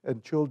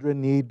and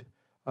children need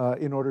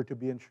in order to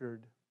be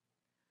insured?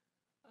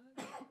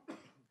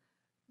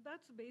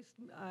 That's based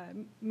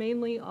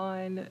mainly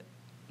on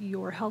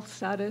your health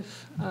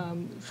status.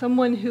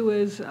 Someone who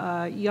is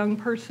a young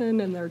person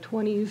in their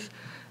 20s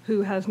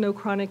who has no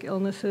chronic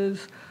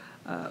illnesses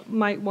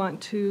might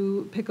want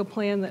to pick a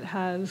plan that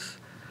has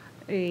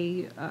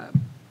a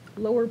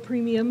lower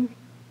premium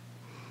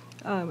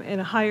and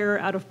a higher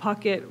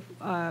out-of-pocket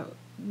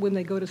when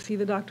they go to see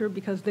the doctor,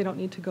 because they don't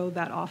need to go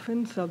that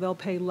often, so they'll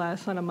pay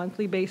less on a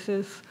monthly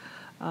basis.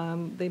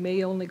 They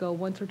may only go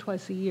once or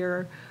twice a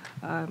year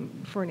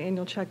for an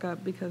annual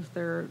checkup because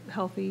they're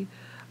healthy.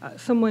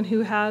 Someone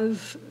who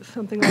has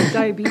something like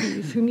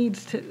diabetes, who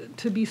needs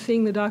to be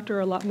seeing the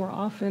doctor a lot more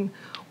often,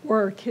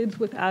 or kids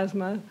with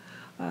asthma,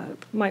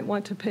 might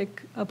want to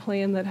pick a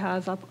plan that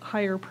has a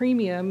higher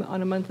premium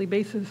on a monthly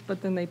basis,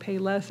 but then they pay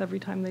less every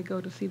time they go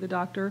to see the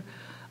doctor.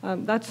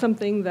 That's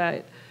something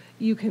that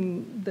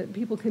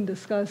people can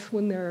discuss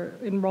when they're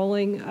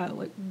enrolling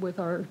like with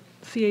our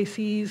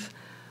CACs,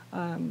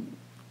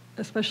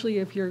 especially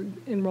if you're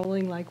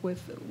enrolling like with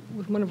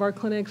one of our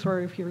clinics, or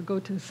if you go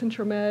to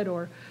Centromed,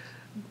 or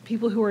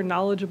people who are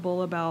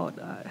knowledgeable about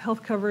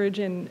health coverage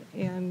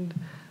and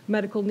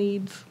medical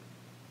needs.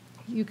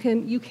 You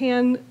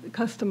can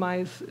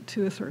customize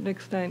to a certain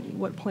extent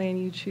what plan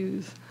you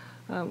choose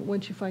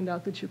once you find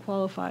out that you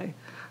qualify,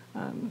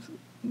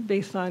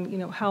 based on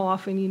how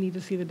often you need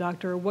to see the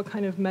doctor, what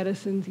kind of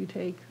medicines you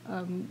take.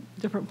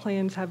 Different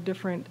plans have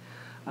different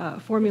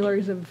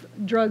formularies of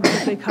drugs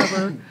that they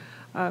cover.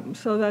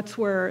 So that's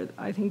where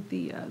I think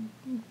the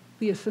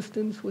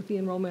assistance with the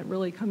enrollment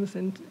really comes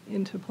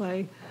into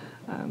play,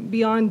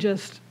 beyond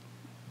just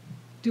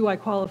do I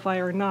qualify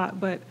or not,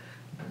 but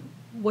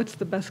what's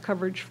the best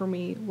coverage for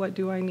me? What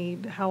do I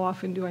need? How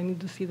often do I need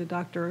to see the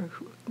doctor?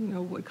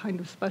 What kind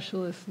of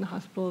specialists and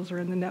hospitals are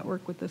in the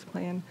network with this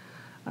plan?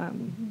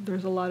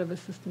 There's a lot of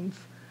assistance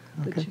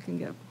that you can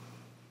get.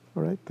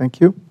 All right, thank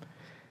you.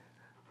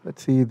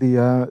 Let's see,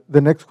 the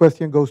next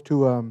question goes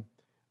to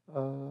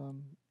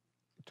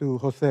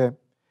Jose.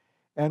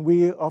 And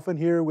we often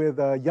hear with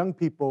young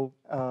people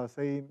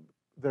saying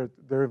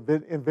they're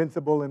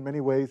invincible in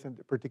many ways,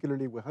 and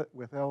particularly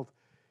with health,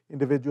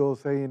 individuals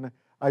saying,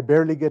 I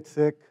barely get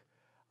sick,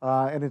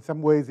 and in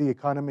some ways the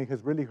economy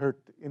has really hurt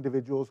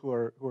individuals who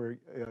are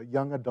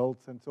young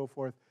adults and so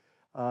forth.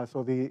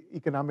 So the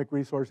economic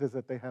resources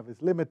that they have is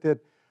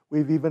limited.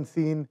 We've even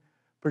seen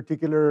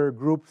particular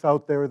groups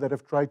out there that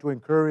have tried to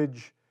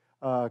encourage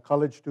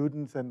college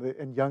students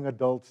and young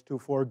adults to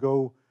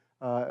forego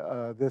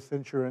this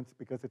insurance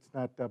because it's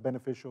not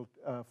beneficial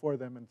for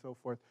them and so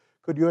forth.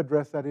 Could you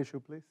address that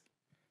issue, please?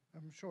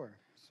 Sure.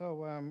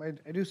 So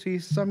I do see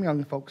some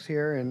young folks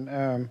here, and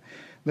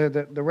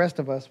the rest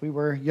of us, we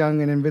were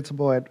young and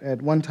invincible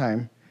at one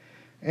time,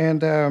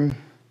 and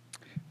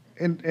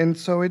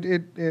so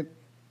it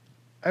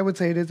I would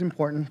say it is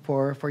important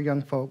for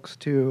young folks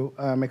to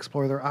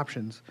explore their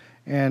options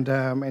and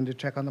to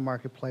check on the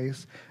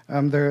marketplace.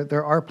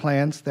 There are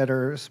plans that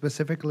are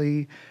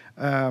specifically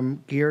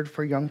geared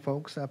for young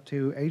folks up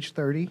to age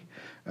 30,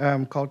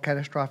 called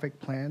catastrophic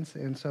plans,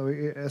 and so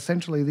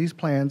essentially these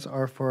plans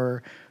are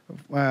for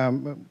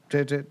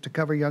to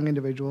cover young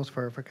individuals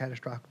for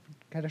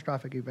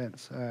catastrophic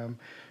events.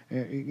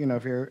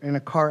 If you're in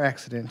a car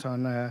accident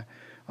on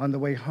the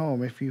way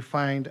home, if you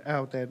find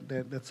out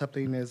that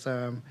something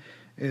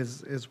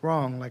is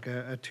wrong, like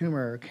a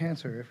tumor or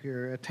cancer, if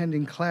you're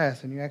attending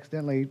class and you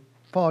accidentally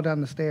fall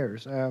down the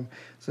stairs,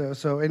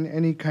 so in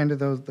any kind of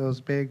those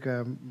big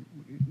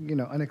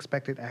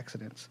unexpected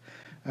accidents.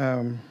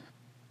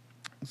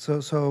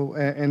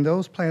 And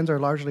those plans are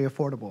largely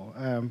affordable,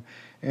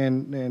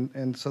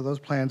 and so those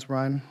plans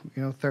run,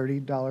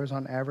 $30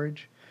 on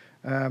average.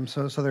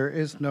 So there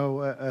is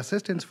no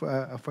assistance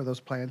for those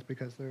plans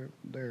because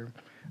they're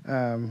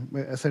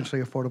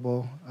essentially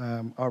affordable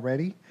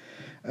already.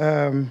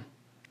 I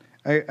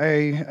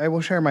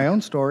will share my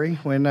own story.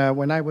 When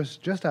I was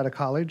just out of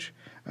college,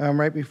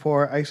 right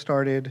before I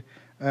started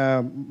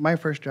my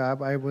first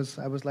job, I was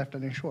left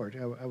uninsured.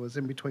 I was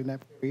in between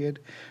that period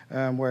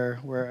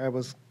where I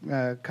was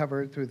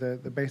covered through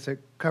the basic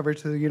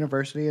coverage through the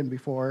university, and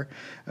before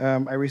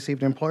I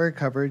received employer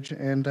coverage,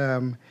 and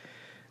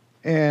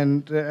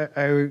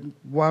I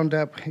wound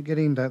up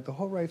getting the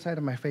whole right side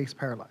of my face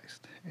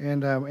paralyzed,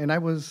 and I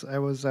was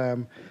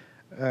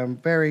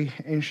very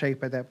in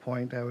shape at that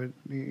point. I was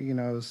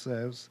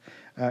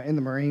in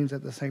the Marines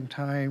at the same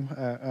time,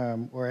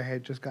 where I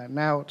had just gotten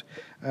out.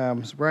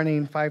 Was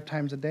running 5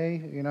 times a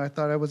day. I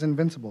thought I was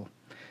invincible,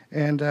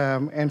 and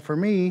for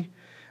me,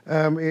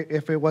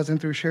 if it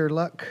wasn't through sheer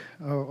luck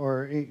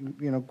or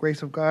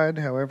grace of God,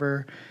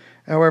 however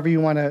you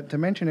want to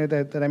mention it,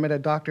 that I met a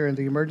doctor in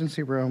the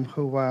emergency room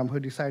who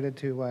decided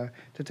to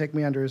take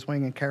me under his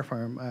wing and care for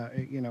him.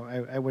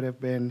 I would have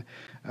been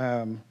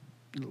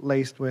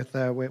laced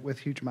with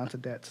huge amounts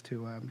of debts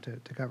to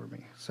cover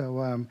me.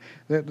 So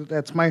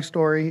that's my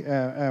story.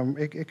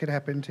 It could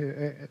happen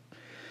to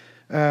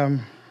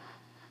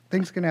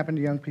things can happen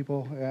to young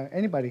people,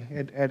 anybody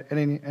at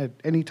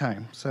any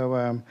time.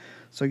 So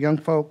young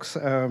folks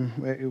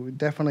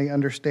definitely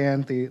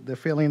understand the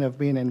feeling of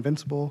being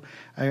invincible.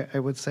 I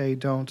would say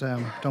don't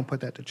put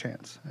that to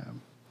chance.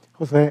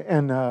 Jose,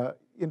 and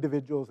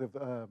individuals, if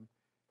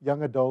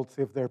young adults,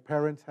 if their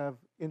parents have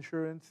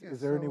insurance, Yeah,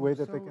 is there any way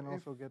that they can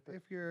also get that?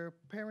 If your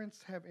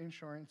parents have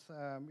insurance,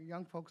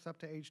 young folks up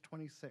to age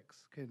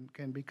 26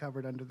 can be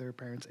covered under their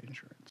parents'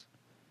 insurance.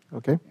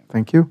 Okay,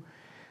 thank you.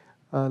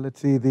 Let's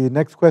see, the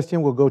next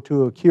question will go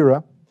to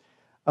Quiara.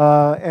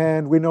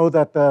 And we know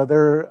that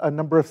there are a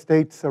number of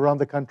states around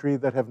the country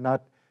that have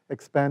not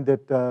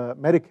expanded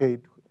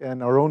Medicaid,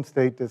 and our own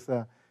state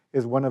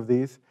is one of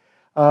these.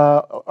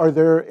 Are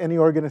there any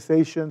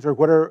organizations, or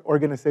what are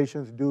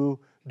organizations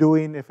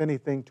doing, if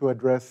anything, to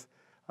address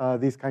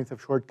these kinds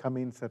of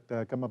shortcomings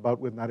that come about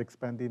with not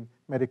expanding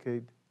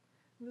Medicaid?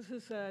 This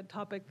is a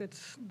topic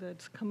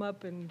that's come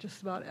up in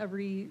just about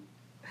every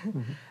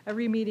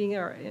every meeting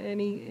or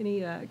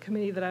any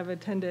committee that I've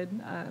attended,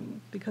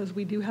 because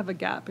we do have a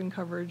gap in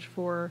coverage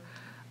for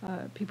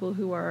people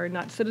who are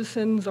not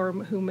citizens or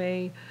who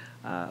may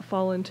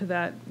fall into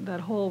that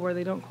hole where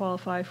they don't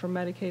qualify for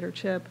Medicaid or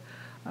CHIP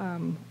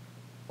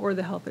or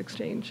the health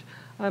exchange.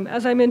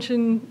 As I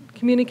mentioned,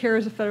 CommuniCare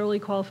is a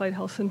federally qualified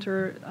health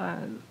center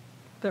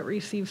that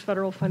receives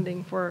federal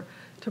funding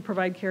to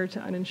provide care to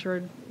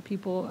uninsured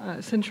people.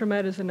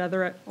 Centramed is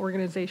another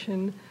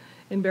organization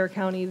in Bexar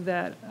County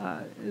that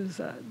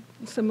is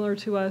similar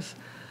to us.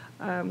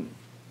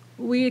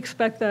 We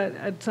expect that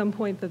at some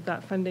point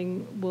that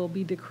funding will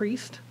be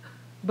decreased,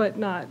 but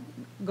not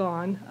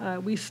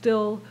gone. We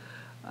still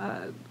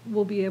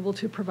will be able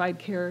to provide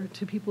care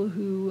to people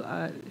who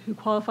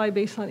qualify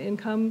based on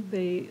income.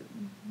 They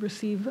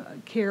receive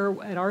care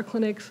at our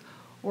clinics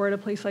or at a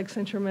place like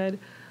Centramed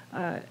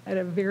at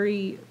a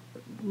very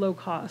low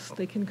cost.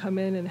 They can come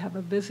in and have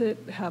a visit,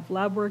 have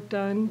lab work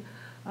done,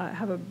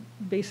 have a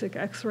basic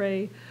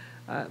x-ray.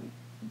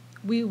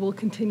 We will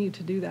continue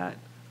to do that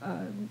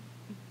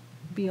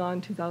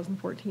beyond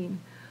 2014.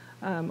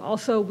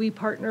 Also, we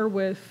partner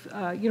with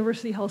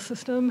University Health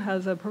System,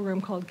 has a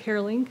program called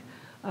CareLink.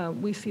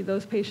 We see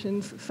those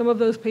patients, some of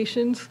those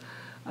patients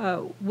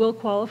will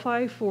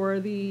qualify for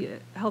the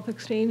health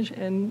exchange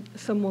and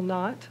some will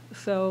not.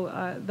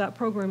 So that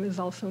program is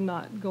also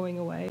not going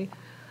away.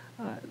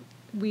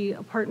 We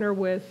partner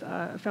with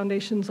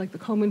foundations like the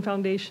Komen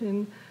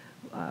Foundation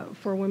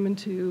for women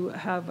to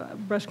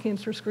have breast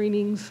cancer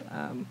screenings.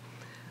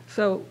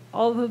 So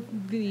all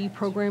of the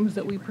programs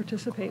that we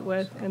participate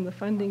with and the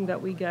funding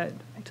that we get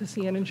to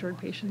see uninsured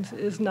patients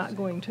is not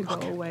going to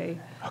go away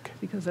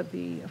because of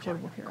the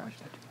Affordable Care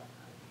Act.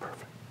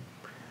 Perfect.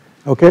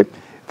 Okay,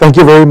 thank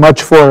you very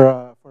much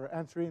for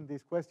answering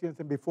these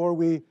questions. And before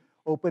we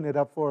open it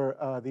up for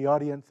the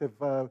audience, if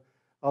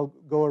I'll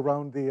go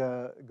around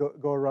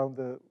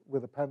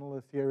with the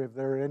panelists here, if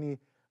there are any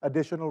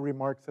additional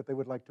remarks that they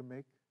would like to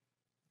make.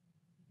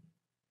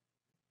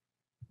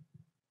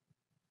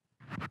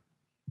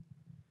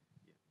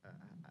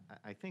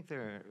 I think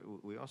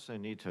we also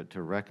need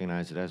to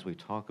recognize that as we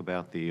talk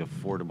about the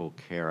Affordable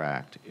Care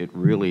Act, it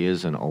really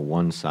isn't a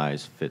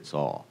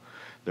one-size-fits-all.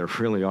 There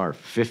really are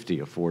 50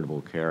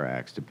 Affordable Care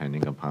Acts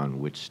depending upon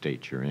which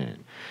state you're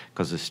in,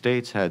 because the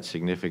states had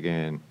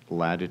significant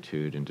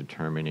latitude in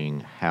determining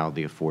how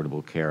the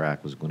Affordable Care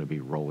Act was going to be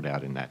rolled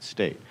out in that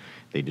state.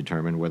 They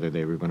determined whether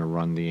they were going to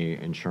run the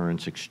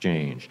insurance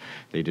exchange.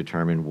 They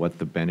determined what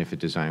the benefit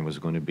design was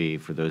going to be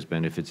for those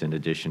benefits in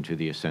addition to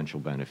the essential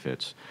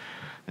benefits.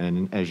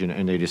 And as you know,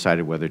 and they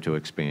decided whether to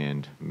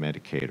expand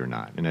Medicaid or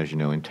not. And as you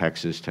know, in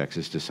Texas,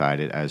 Texas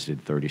decided, as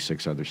did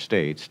 36 other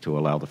states, to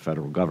allow the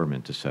federal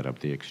government to set up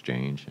the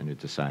exchange, and it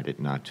decided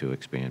not to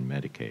expand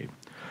Medicaid.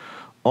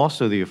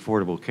 Also, the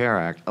Affordable Care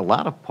Act, a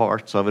lot of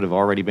parts of it have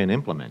already been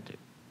implemented.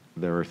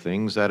 There are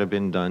things that have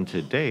been done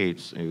to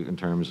date in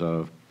terms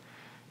of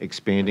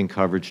expanding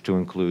coverage to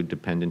include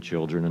dependent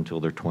children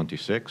until they're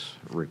 26,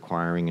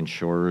 requiring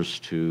insurers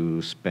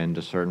to spend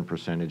a certain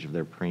percentage of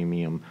their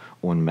premium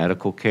on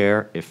medical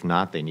care. If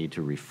not, they need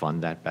to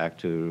refund that back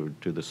to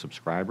the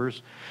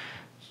subscribers,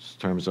 in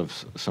terms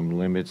of some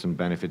limits and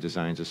benefit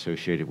designs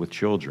associated with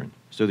children.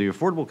 So the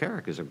Affordable Care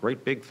Act is a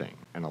great big thing,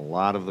 and a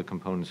lot of the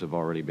components have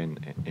already been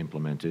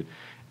implemented.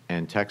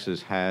 And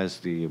Texas has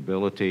the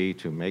ability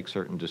to make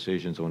certain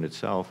decisions on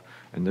itself,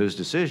 and those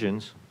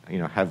decisions, you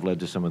know, have led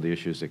to some of the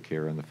issues that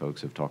Quiara and the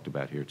folks have talked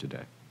about here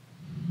today.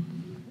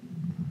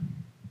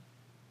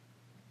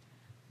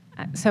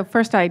 So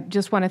first, I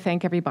just want to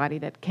thank everybody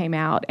that came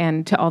out,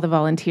 and to all the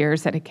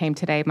volunteers that came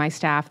today, my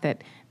staff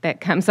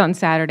that comes on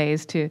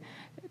Saturdays to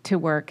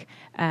work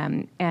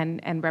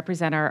and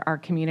represent our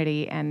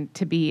community, and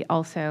to be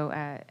also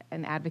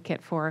an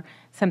advocate for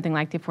something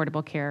like the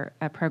Affordable Care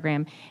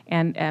Program,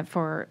 and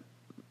for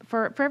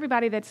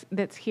everybody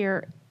that's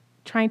here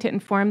trying to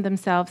inform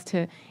themselves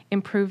to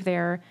improve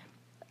their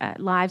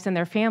lives and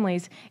their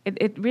families.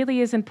 It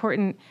really is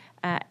important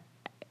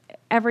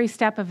every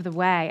step of the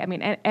way. I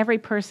mean, every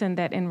person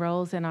that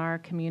enrolls in our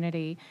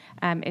community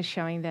is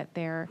showing that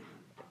they're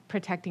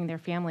protecting their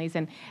families.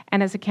 And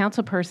as a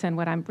council person,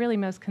 what I'm really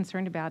most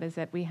concerned about is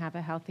that we have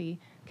a healthy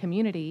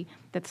community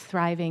that's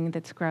thriving,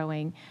 that's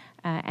growing,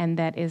 and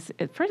that is,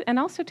 and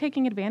also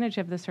taking advantage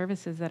of the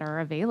services that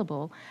are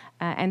available.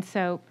 And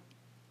so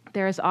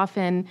there is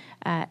often,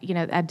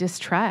 a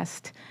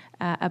distrust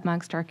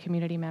amongst our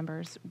community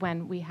members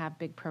when we have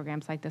big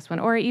programs like this one,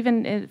 or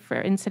even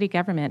in city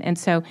government. And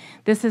so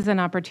this is an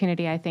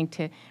opportunity, I think,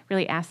 to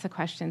really ask the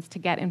questions, to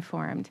get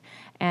informed,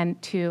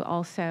 and to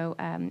also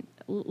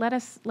let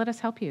us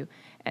help you.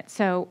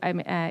 So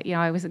I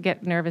always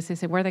get nervous. I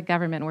say, we're the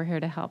government, we're here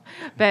to help.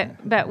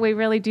 But we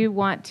really do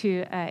want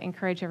to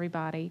encourage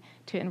everybody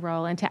to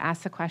enroll and to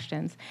ask the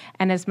questions.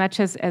 And as much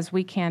as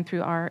we can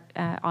through our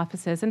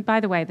offices, and by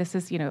the way, this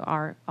is,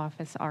 our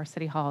office, our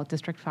City Hall,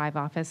 District 5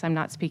 office. I'm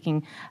not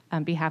speaking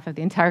on behalf of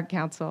the entire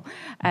council,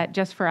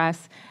 just for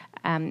us.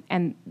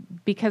 And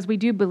because we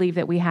do believe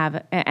that we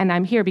have, and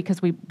I'm here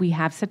because we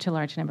have such a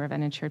large number of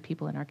uninsured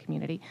people in our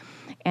community.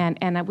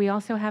 And we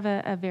also have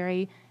a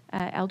very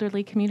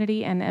elderly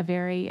community, and a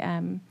very,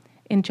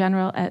 in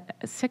general,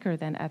 sicker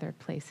than other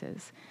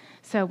places.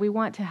 So we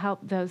want to help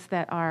those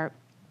that are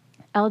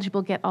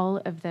eligible get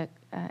all of the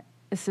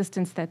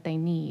assistance that they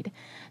need.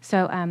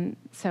 So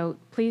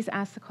please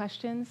ask the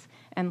questions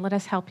and let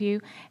us help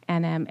you.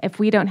 And if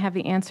we don't have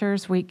the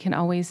answers, we can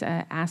always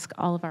ask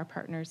all of our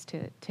partners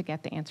to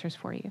get the answers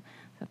for you.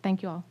 So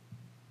thank you all.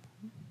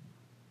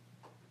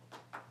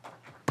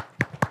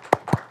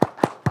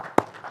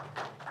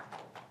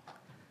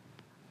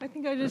 I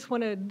think I just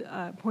want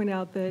to point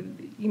out that,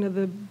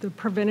 the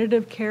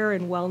preventative care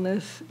and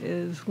wellness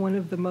is one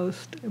of the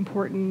most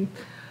important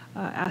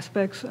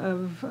aspects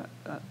of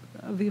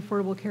the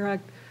Affordable Care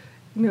Act.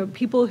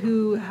 People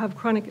who have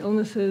chronic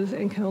illnesses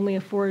and can only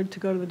afford to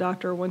go to the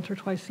doctor once or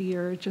twice a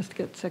year just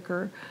get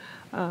sicker.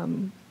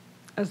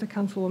 As the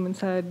Councilwoman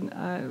said,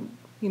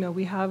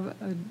 we have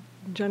a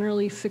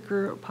generally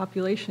sicker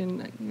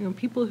population.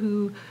 People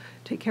who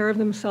take care of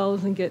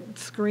themselves and get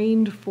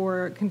screened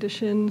for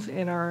conditions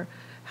and are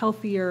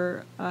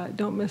healthier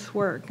don't miss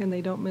work, and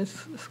they don't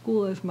miss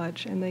school as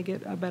much, and they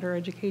get a better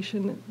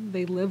education.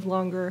 They live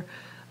longer.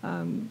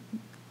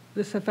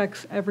 This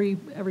affects every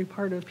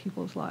part of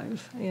people's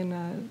lives.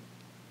 And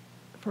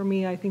for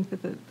me, I think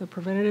that the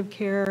preventative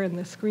care and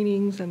the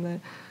screenings and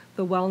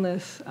the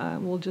wellness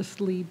will just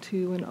lead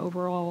to an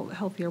overall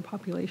healthier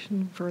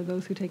population for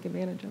those who take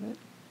advantage of it.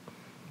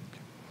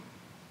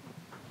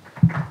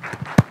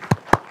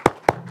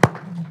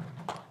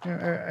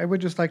 I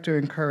would just like to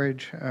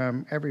encourage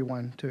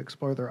everyone to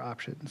explore their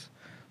options.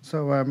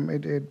 So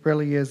it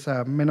really is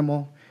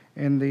minimal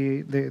in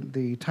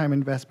the time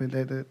investment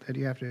that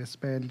you have to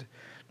spend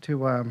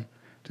to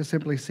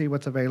simply see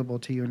what's available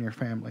to you and your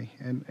family.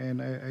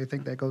 And I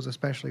think that goes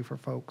especially for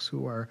folks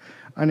who are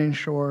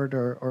uninsured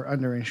or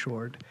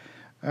underinsured.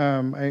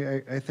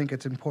 I think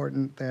it's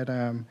important that,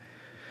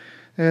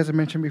 as I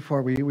mentioned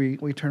before,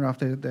 we turn off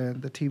the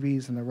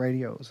TVs and the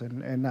radios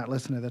and not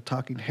listen to the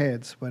talking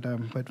heads, but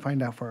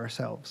find out for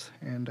ourselves.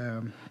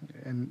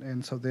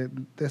 And so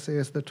this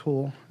is the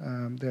tool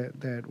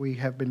that we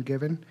have been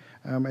given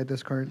at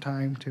this current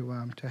time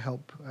to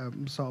help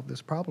solve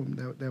this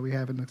problem that we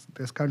have in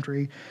this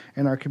country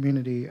and our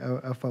community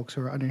of folks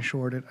who are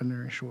uninsured and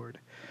underinsured.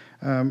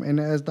 And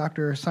as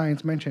Dr.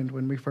 Saenz mentioned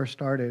when we first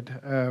started,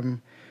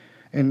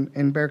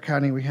 in Bexar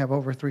County, we have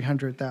over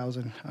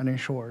 300,000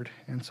 uninsured,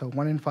 and so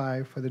 1 in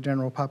 5 for the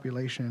general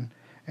population,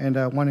 and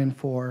 1 in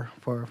 4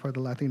 for the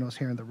Latinos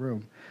here in the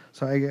room.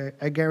 So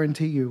I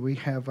guarantee you we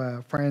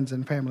have friends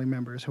and family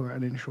members who are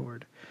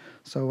uninsured.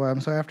 So,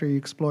 so after you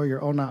explore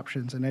your own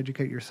options and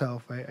educate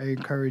yourself, I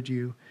encourage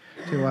you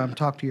to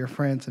talk to your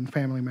friends and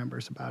family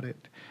members about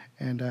it,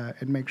 and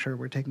make sure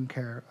we're taking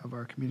care of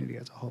our community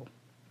as a whole.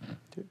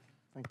 Okay,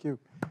 thank you.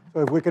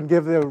 So if we can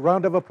give a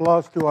round of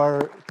applause to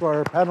our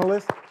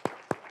panelists.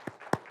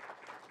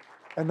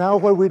 And now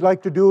what we'd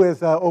like to do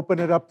is open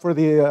it up for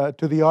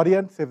to the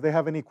audience if they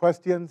have any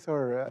questions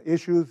or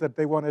issues that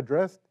they want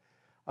addressed.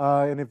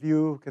 And if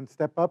you can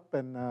step up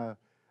and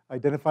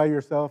identify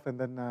yourself and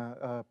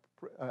then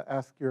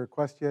ask your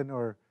question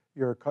or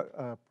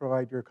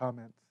provide your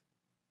comments.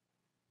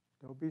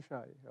 Don't be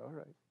shy. All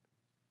right.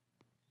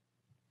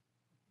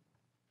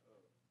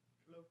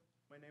 Hello,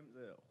 my name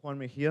is Juan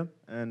Mejia,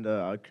 and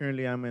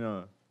currently I'm in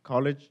a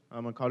college.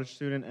 I'm a college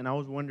student, and I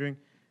was wondering,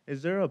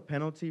 is there a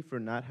penalty for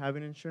not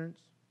having insurance?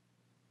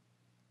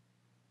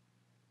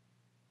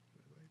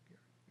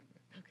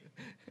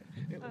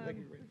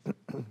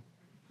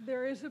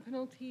 There is a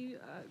penalty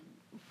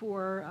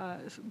for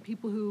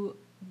people who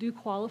do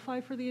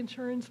qualify for the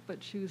insurance but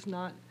choose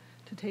not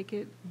to take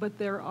it. But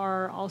there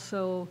are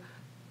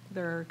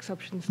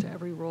exceptions to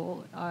every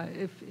rule.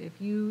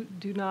 If you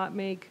do not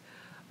make,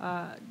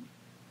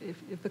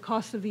 if the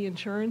cost of the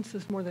insurance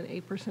is more than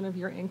 8% of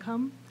your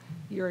income,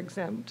 you're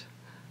exempt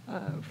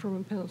from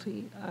a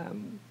penalty.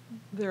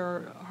 There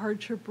are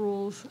hardship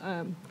rules.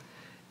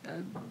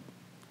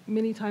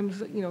 Many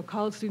times,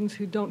 college students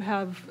who don't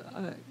have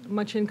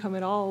much income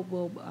at all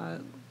will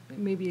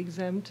may be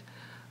exempt.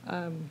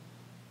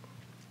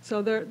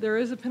 So there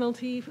is a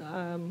penalty.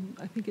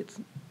 I think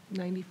it's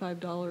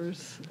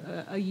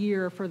 $95 a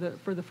year for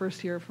the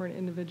first year for an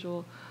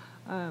individual.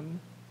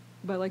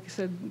 But like I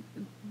said,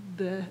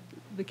 the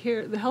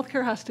health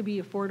care has to be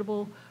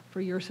affordable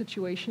for your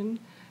situation,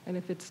 and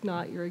if it's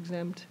not, you're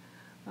exempt.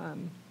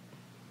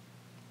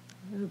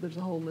 There's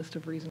a whole list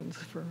of reasons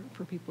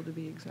for people to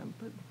be exempt.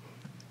 But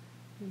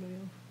anybody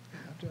else?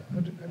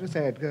 I'll just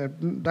add,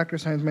 Dr.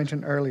 Saenz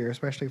mentioned earlier,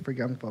 especially for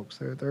young folks,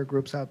 there are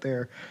groups out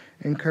there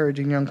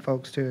encouraging young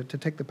folks to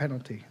take the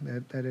penalty,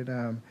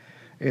 that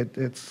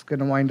it's going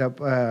to wind up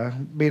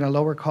being a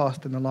lower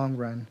cost in the long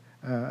run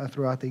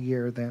throughout the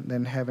year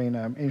than having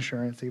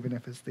insurance, even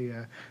if it's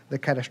the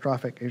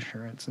catastrophic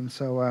insurance. And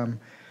so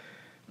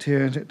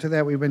to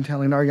that, we've been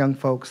telling our young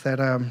folks that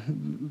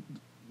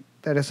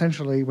that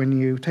essentially when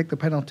you take the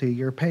penalty,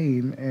 you're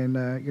paying and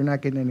you're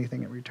not getting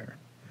anything in return.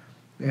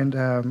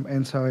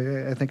 And so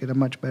I think it's a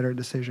much better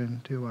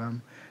decision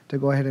to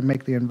go ahead and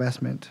make the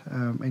investment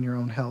in your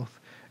own health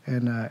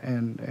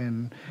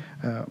and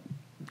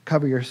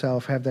cover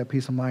yourself, have that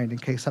peace of mind in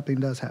case something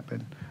does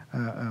happen.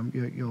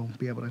 You'll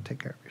be able to take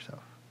care of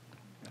yourself.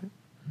 Okay.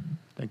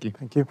 Thank you.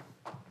 Thank you.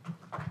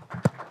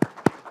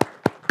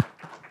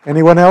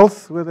 Anyone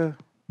else with a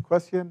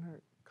question or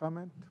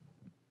comment?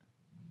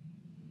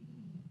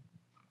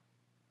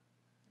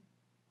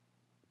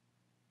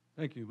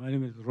 Thank you. My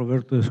name is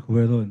Roberto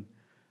Escobedo, and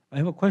I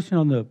have a question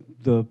on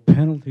the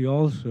penalty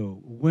also.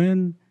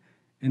 When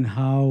and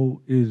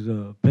how is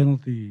a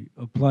penalty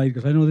applied?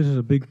 Because I know this is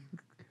a big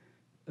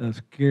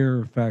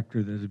scare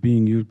factor that is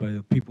being used by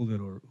the people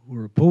who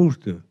are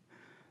opposed to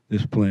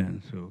this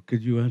plan. So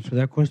could you answer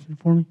that question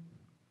for me?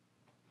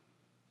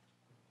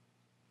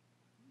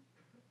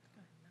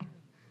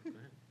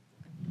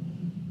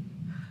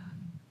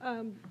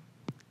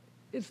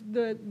 It's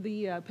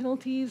the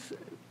penalties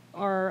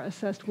are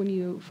assessed when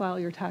you file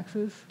your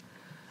taxes.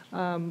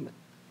 And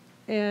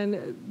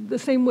the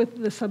same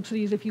with the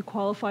subsidies. If you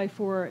qualify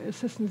for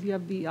assistance, you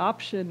have the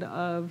option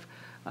of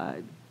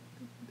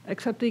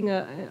accepting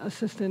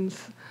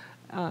assistance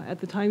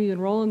at the time you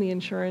enroll in the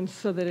insurance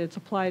so that it's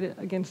applied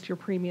against your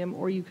premium,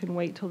 or you can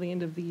wait till the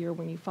end of the year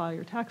when you file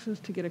your taxes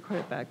to get a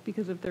credit back.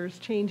 Because if there's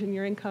change in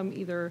your income,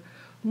 either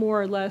more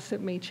or less,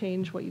 it may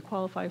change what you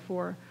qualify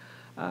for.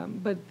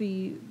 But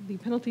the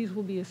penalties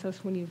will be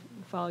assessed when you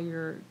file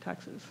your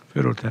taxes.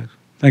 Federal tax.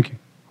 Thank you.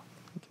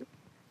 Thank you.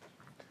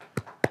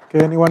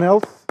 Okay, anyone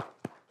else?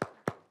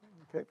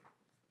 Okay.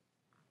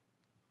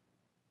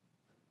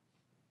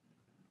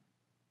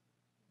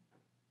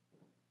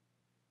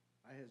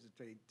 I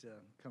hesitate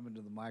coming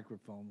to the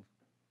microphone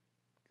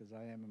because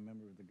I am a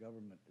member of the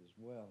government as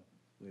well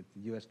with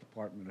the U.S.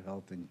 Department of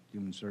Health and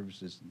Human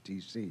Services in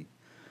D.C.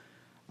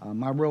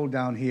 My role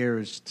down here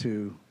is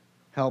to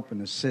help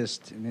and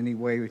assist in any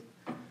way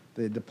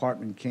the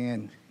department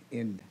can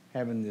in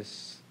having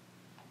this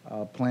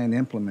plan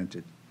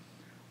implemented.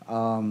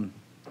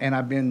 And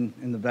I've been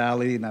in the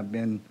Valley, and I've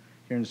been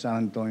here in San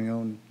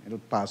Antonio and El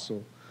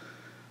Paso.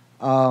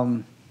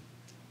 And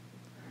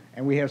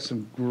we have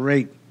some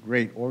great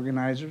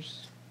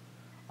organizers,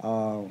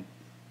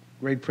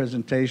 great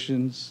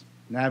presentations,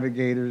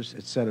 navigators,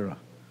 etc.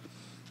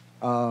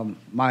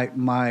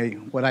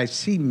 What I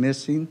see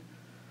missing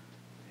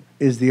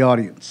is the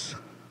audience.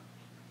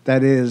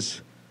 That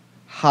is,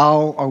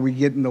 how are we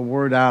getting the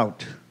word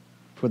out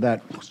for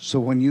that? So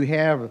when you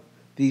have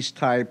these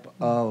type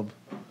of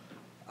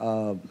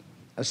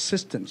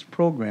assistance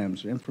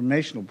programs,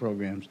 informational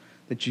programs,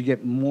 that you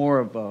get more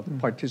of a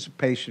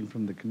participation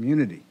from the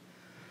community.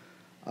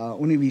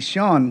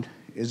 Univision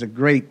is a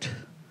great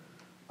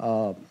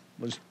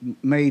was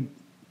made,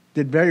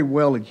 did very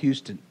well in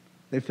Houston.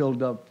 They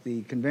filled up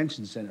the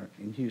convention center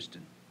in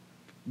Houston,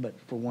 but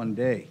for one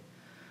day.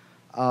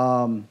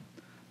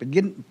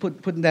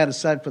 But putting that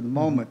aside for the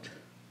moment,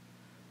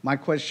 my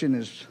question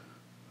is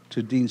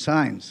to Dean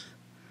Saenz.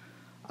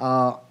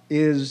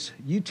 Is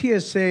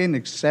UTSA an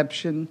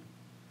exception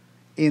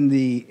in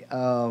the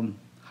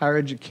higher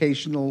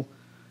educational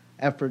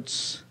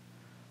efforts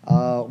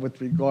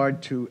with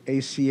regard to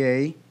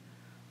ACA?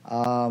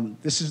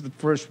 This is the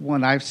first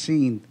one I've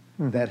seen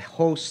that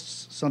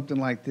hosts something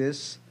like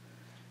this,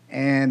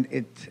 and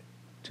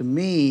to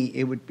me,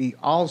 it would be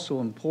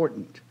also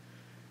important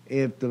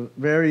if the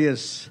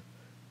various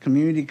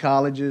community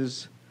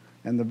colleges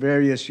and the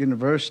various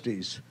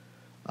universities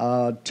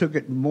took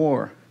it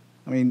more,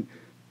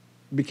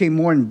 became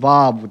more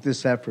involved with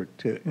this effort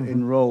to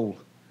enroll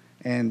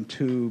and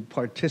to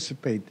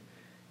participate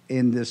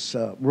in this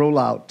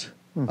rollout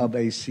of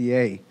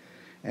ACA.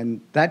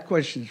 And that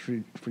question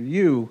is for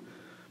you,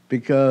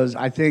 because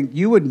I think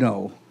you would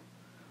know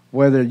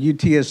whether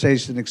UTSA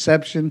is an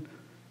exception.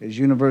 Is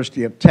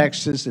University of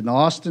Texas in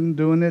Austin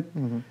doing it?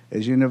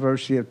 Is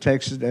University of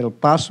Texas at El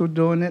Paso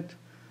doing it?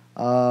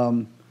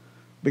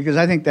 Because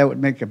I think that would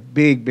make a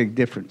big, big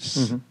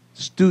difference.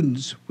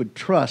 Students would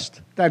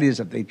trust, that is,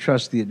 if they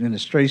trust the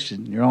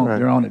administration, their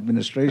own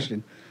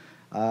administration.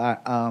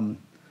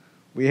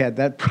 We had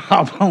that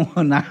problem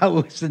when I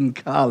was in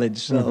college.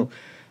 So,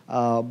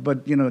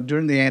 but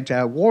during the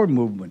anti-war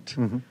movement,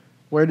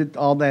 where did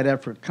all that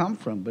effort come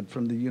from? But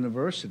from the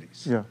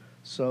universities. Yeah.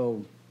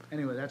 So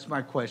anyway, that's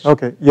my question.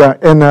 Okay. Yeah,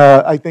 and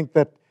I think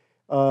that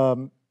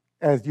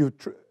as you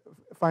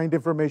find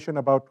information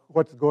about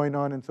what's going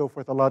on and so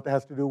forth, a lot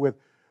has to do with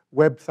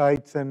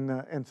websites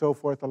and so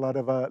forth, a lot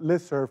of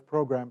listserv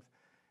programs.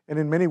 And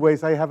in many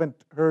ways, I haven't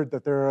heard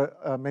that there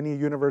are many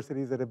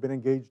universities that have been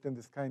engaged in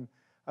this kind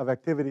of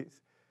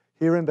activities.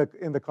 Here in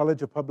the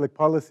College of Public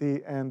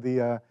Policy and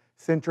the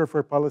Center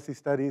for Policy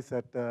Studies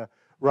that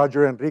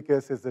Roger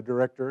Enriquez is the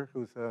director,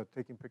 who's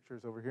taking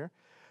pictures over here.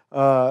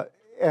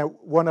 And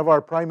one of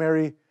our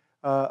primary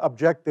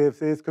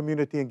objectives is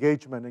community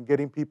engagement and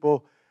getting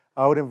people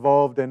out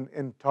involved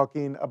and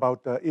talking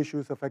about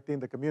issues affecting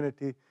the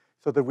community,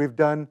 so that we've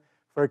done,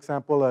 for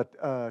example,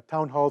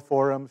 town hall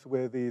forums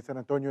with the San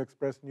Antonio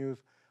Express News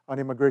on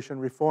immigration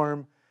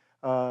reform.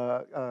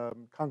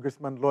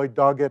 Congressman Lloyd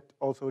Doggett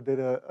also did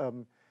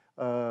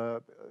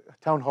a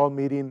town hall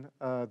meeting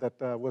that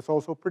was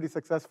also pretty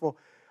successful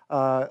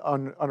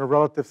on a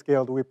relative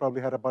scale. We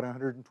probably had about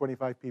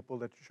 125 people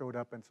that showed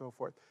up and so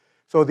forth.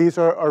 So these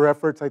are our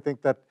efforts, I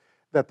think, that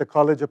the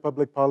College of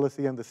Public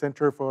Policy and the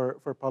Center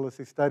for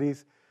Policy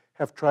Studies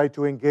have tried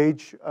to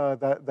engage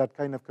that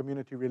kind of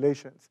community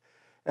relations.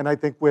 And I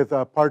think with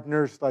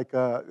partners like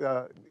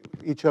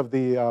each of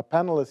the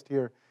panelists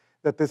here,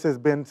 that this has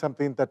been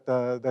something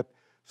that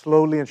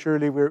slowly and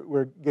surely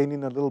we're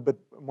gaining a little bit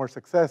more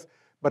success.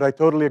 But I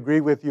totally agree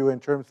with you in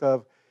terms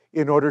of,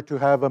 in order to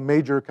have a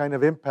major kind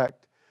of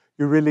impact,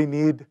 you really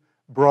need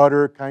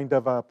broader kind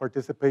of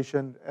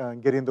participation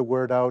and getting the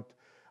word out.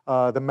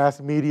 The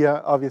mass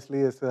media,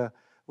 obviously, is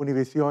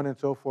Univision and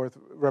so forth,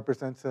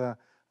 represents a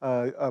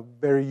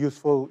very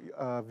useful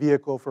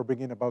vehicle for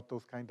bringing about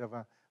those kind of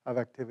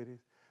activities.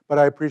 But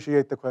I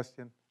appreciate the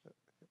question.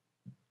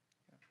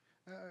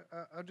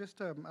 I'll just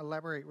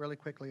elaborate really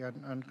quickly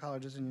on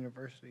colleges and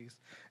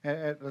universities,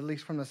 at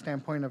least from the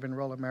standpoint of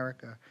Enroll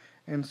America.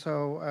 And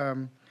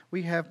so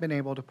we have been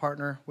able to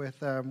partner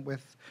with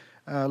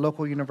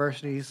local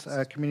universities,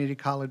 community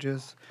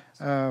colleges.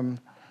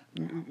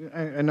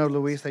 I know,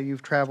 Luis, that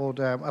you've traveled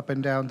up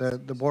and down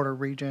the border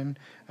region.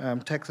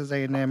 Texas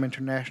A&M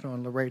International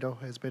in Laredo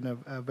has been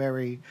a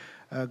very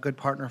good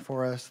partner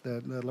for us.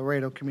 The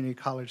Laredo Community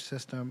College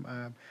System,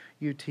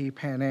 UT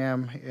Pan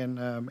Am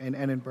in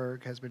Edinburgh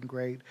has been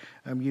great.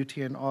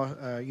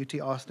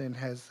 UT Austin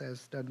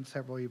has done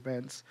several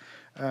events.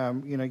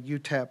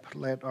 UTEP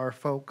let our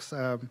folks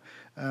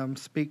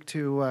speak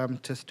to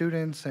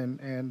students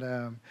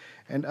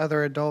and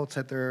other adults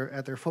at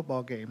their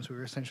football games. We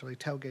were essentially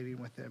tailgating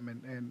with them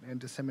and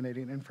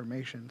disseminating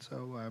information.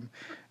 So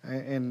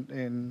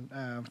in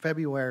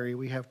February,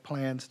 we have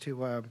plans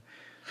to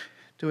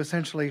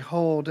essentially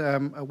hold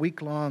a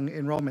week-long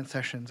enrollment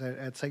sessions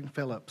at St.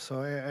 Philip's.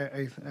 So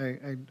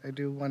I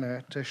do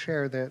want to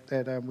share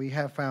that we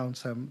have found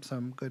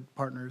some good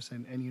partners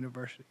and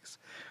universities.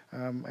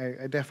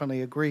 I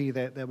definitely agree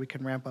that we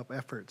can ramp up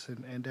efforts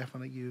and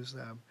definitely use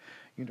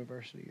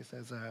universities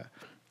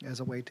as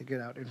a way to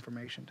get out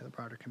information to the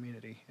broader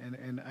community.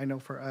 And I know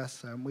for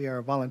us, we are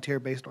a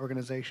volunteer-based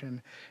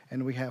organization,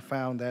 and we have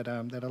found that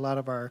a lot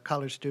of our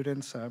college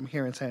students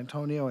here in San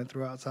Antonio and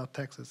throughout South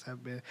Texas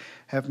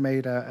have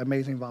made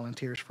amazing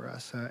volunteers for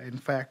us. In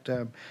fact,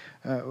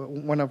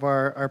 one of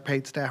our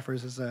paid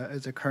staffers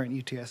is a current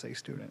UTSA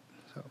student.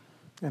 So,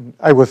 and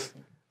I was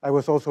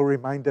also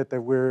reminded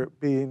that we're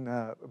being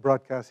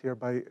broadcast here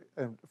by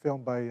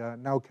filmed by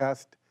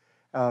NOWCast,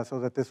 so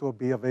that this will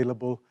be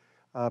available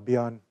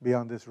beyond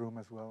this room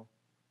as well.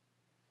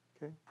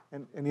 Okay,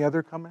 and any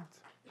other comments?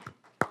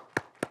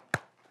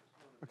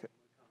 Okay.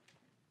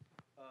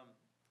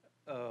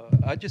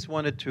 I just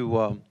wanted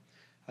to,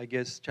 I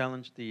guess,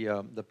 challenge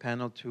the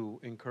panel to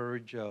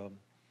encourage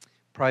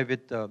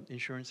private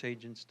insurance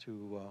agents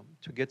to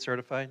get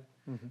certified,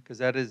 because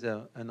that is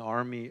an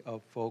army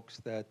of folks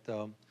that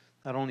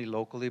not only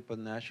locally but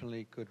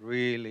nationally could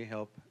really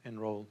help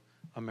enroll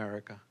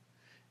America.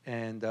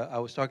 And I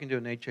was talking to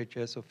an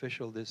HHS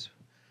official this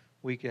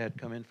week. It had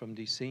come in from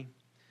DC,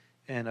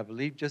 and I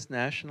believe just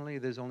nationally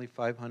there's only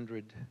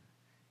 500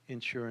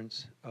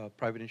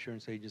 private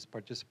insurance agents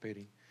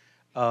participating.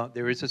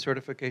 There is a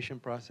certification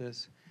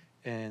process,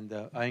 and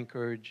I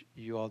encourage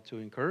you all to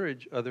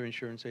encourage other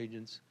insurance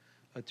agents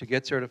to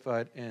get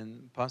certified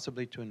and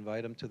possibly to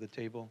invite them to the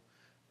table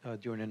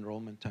during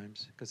enrollment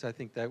times, because I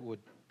think that would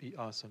be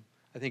awesome.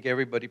 I think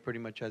everybody pretty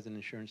much has an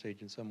insurance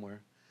agent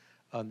somewhere.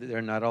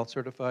 They're not all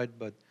certified,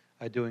 but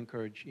I do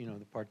encourage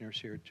the partners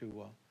here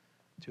to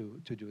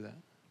do that.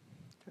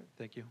 Okay.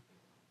 Thank you.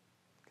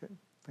 Okay,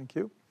 thank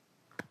you.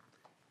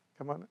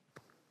 Come on.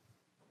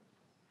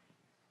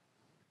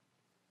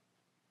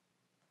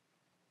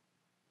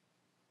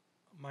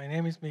 My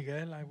name is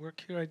Miguel. I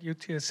work here at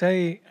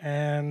UTSA,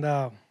 and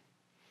I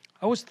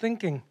was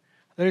thinking,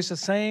 there is a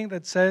saying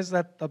that says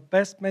that the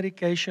best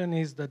medication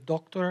is the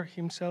doctor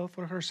himself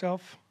or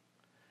herself.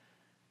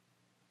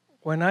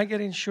 When I get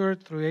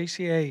insured through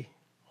ACA,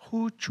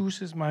 who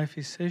chooses my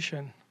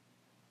physician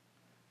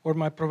or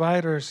my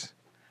providers?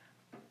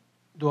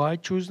 Do I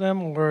choose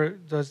them, or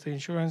does the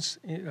insurance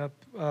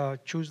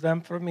choose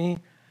them for me?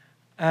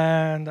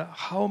 And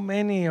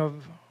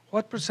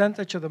what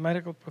percentage of the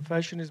medical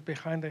profession is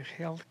behind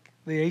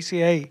the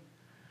ACA,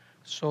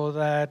 so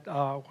that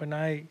when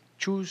I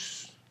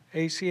choose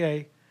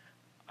ACA,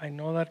 I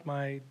know that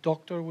my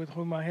doctor with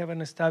whom I have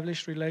an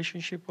established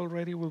relationship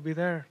already will be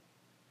there?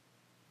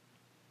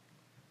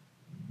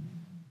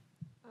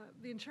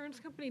 The insurance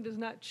company does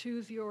not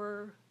choose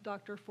your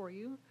doctor for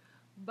you,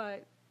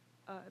 but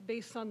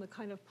based on the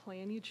kind of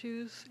plan you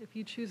choose, if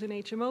you choose an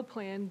HMO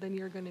plan, then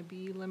you're going to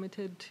be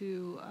limited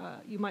to,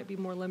 you might be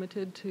more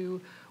limited to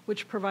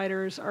which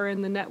providers are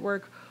in the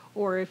network,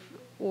 or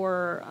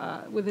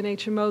with an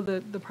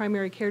HMO, the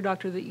primary care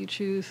doctor that you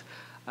choose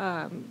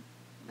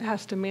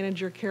has to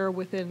manage your care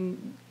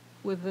within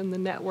the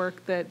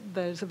network that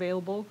is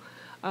available.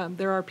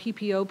 There are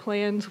PPO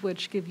plans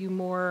which give you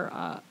more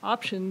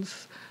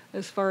options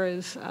as far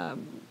as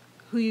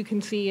who you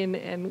can see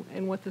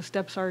and what the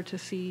steps are to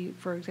see,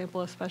 for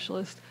example, a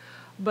specialist.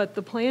 But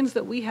the plans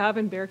that we have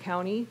in Bexar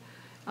County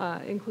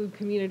include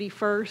Community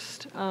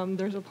First.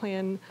 There's a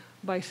plan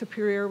by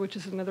Superior, which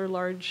is another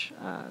large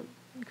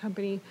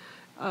company,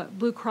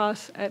 Blue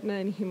Cross, Aetna,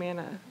 and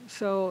Humana.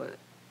 So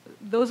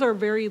those are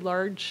very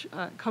large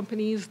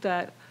companies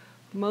that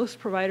most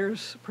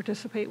providers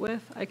participate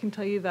with. I can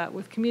tell you that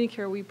with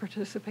CommuniCare,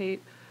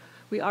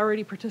 we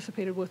already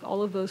participated with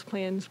all of those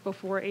plans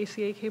before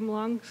ACA came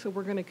along, so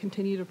we're going to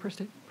continue to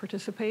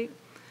participate.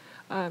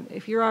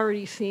 If you're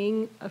already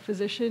seeing a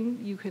physician,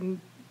 you can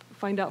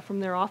find out from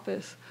their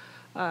office.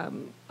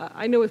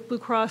 I know with Blue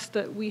Cross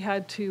that we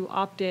had to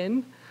opt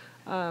in.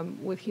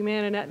 With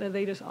Humana and Aetna,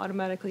 they just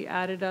automatically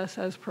added us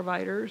as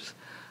providers,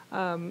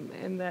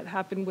 and that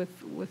happened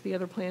with the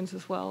other plans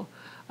as well.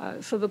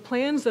 So the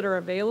plans that are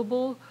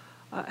available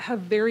have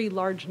very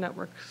large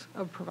networks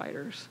of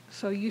providers.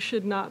 So you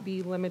should not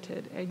be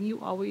limited, and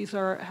you always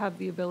have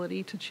the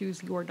ability to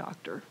choose your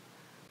doctor.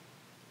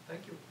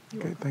 Thank you.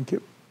 Okay, thank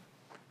you.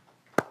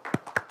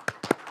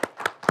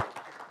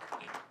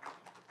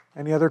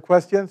 Any other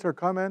questions or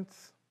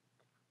comments?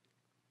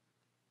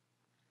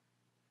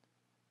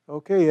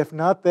 Okay, if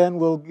not, then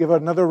we'll give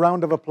another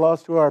round of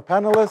applause to our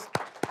panelists.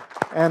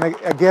 And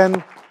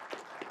again,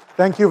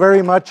 thank you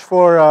very much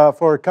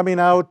for coming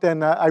out,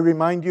 and I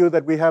remind you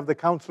that we have the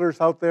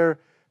counselors out there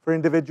for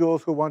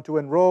individuals who want to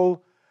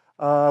enroll.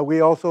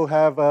 We also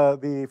have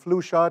the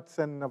flu shots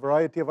and a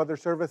variety of other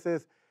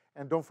services.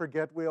 And don't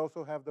forget, we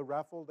also have the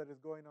raffle that is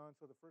going on.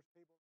 So the first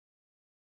table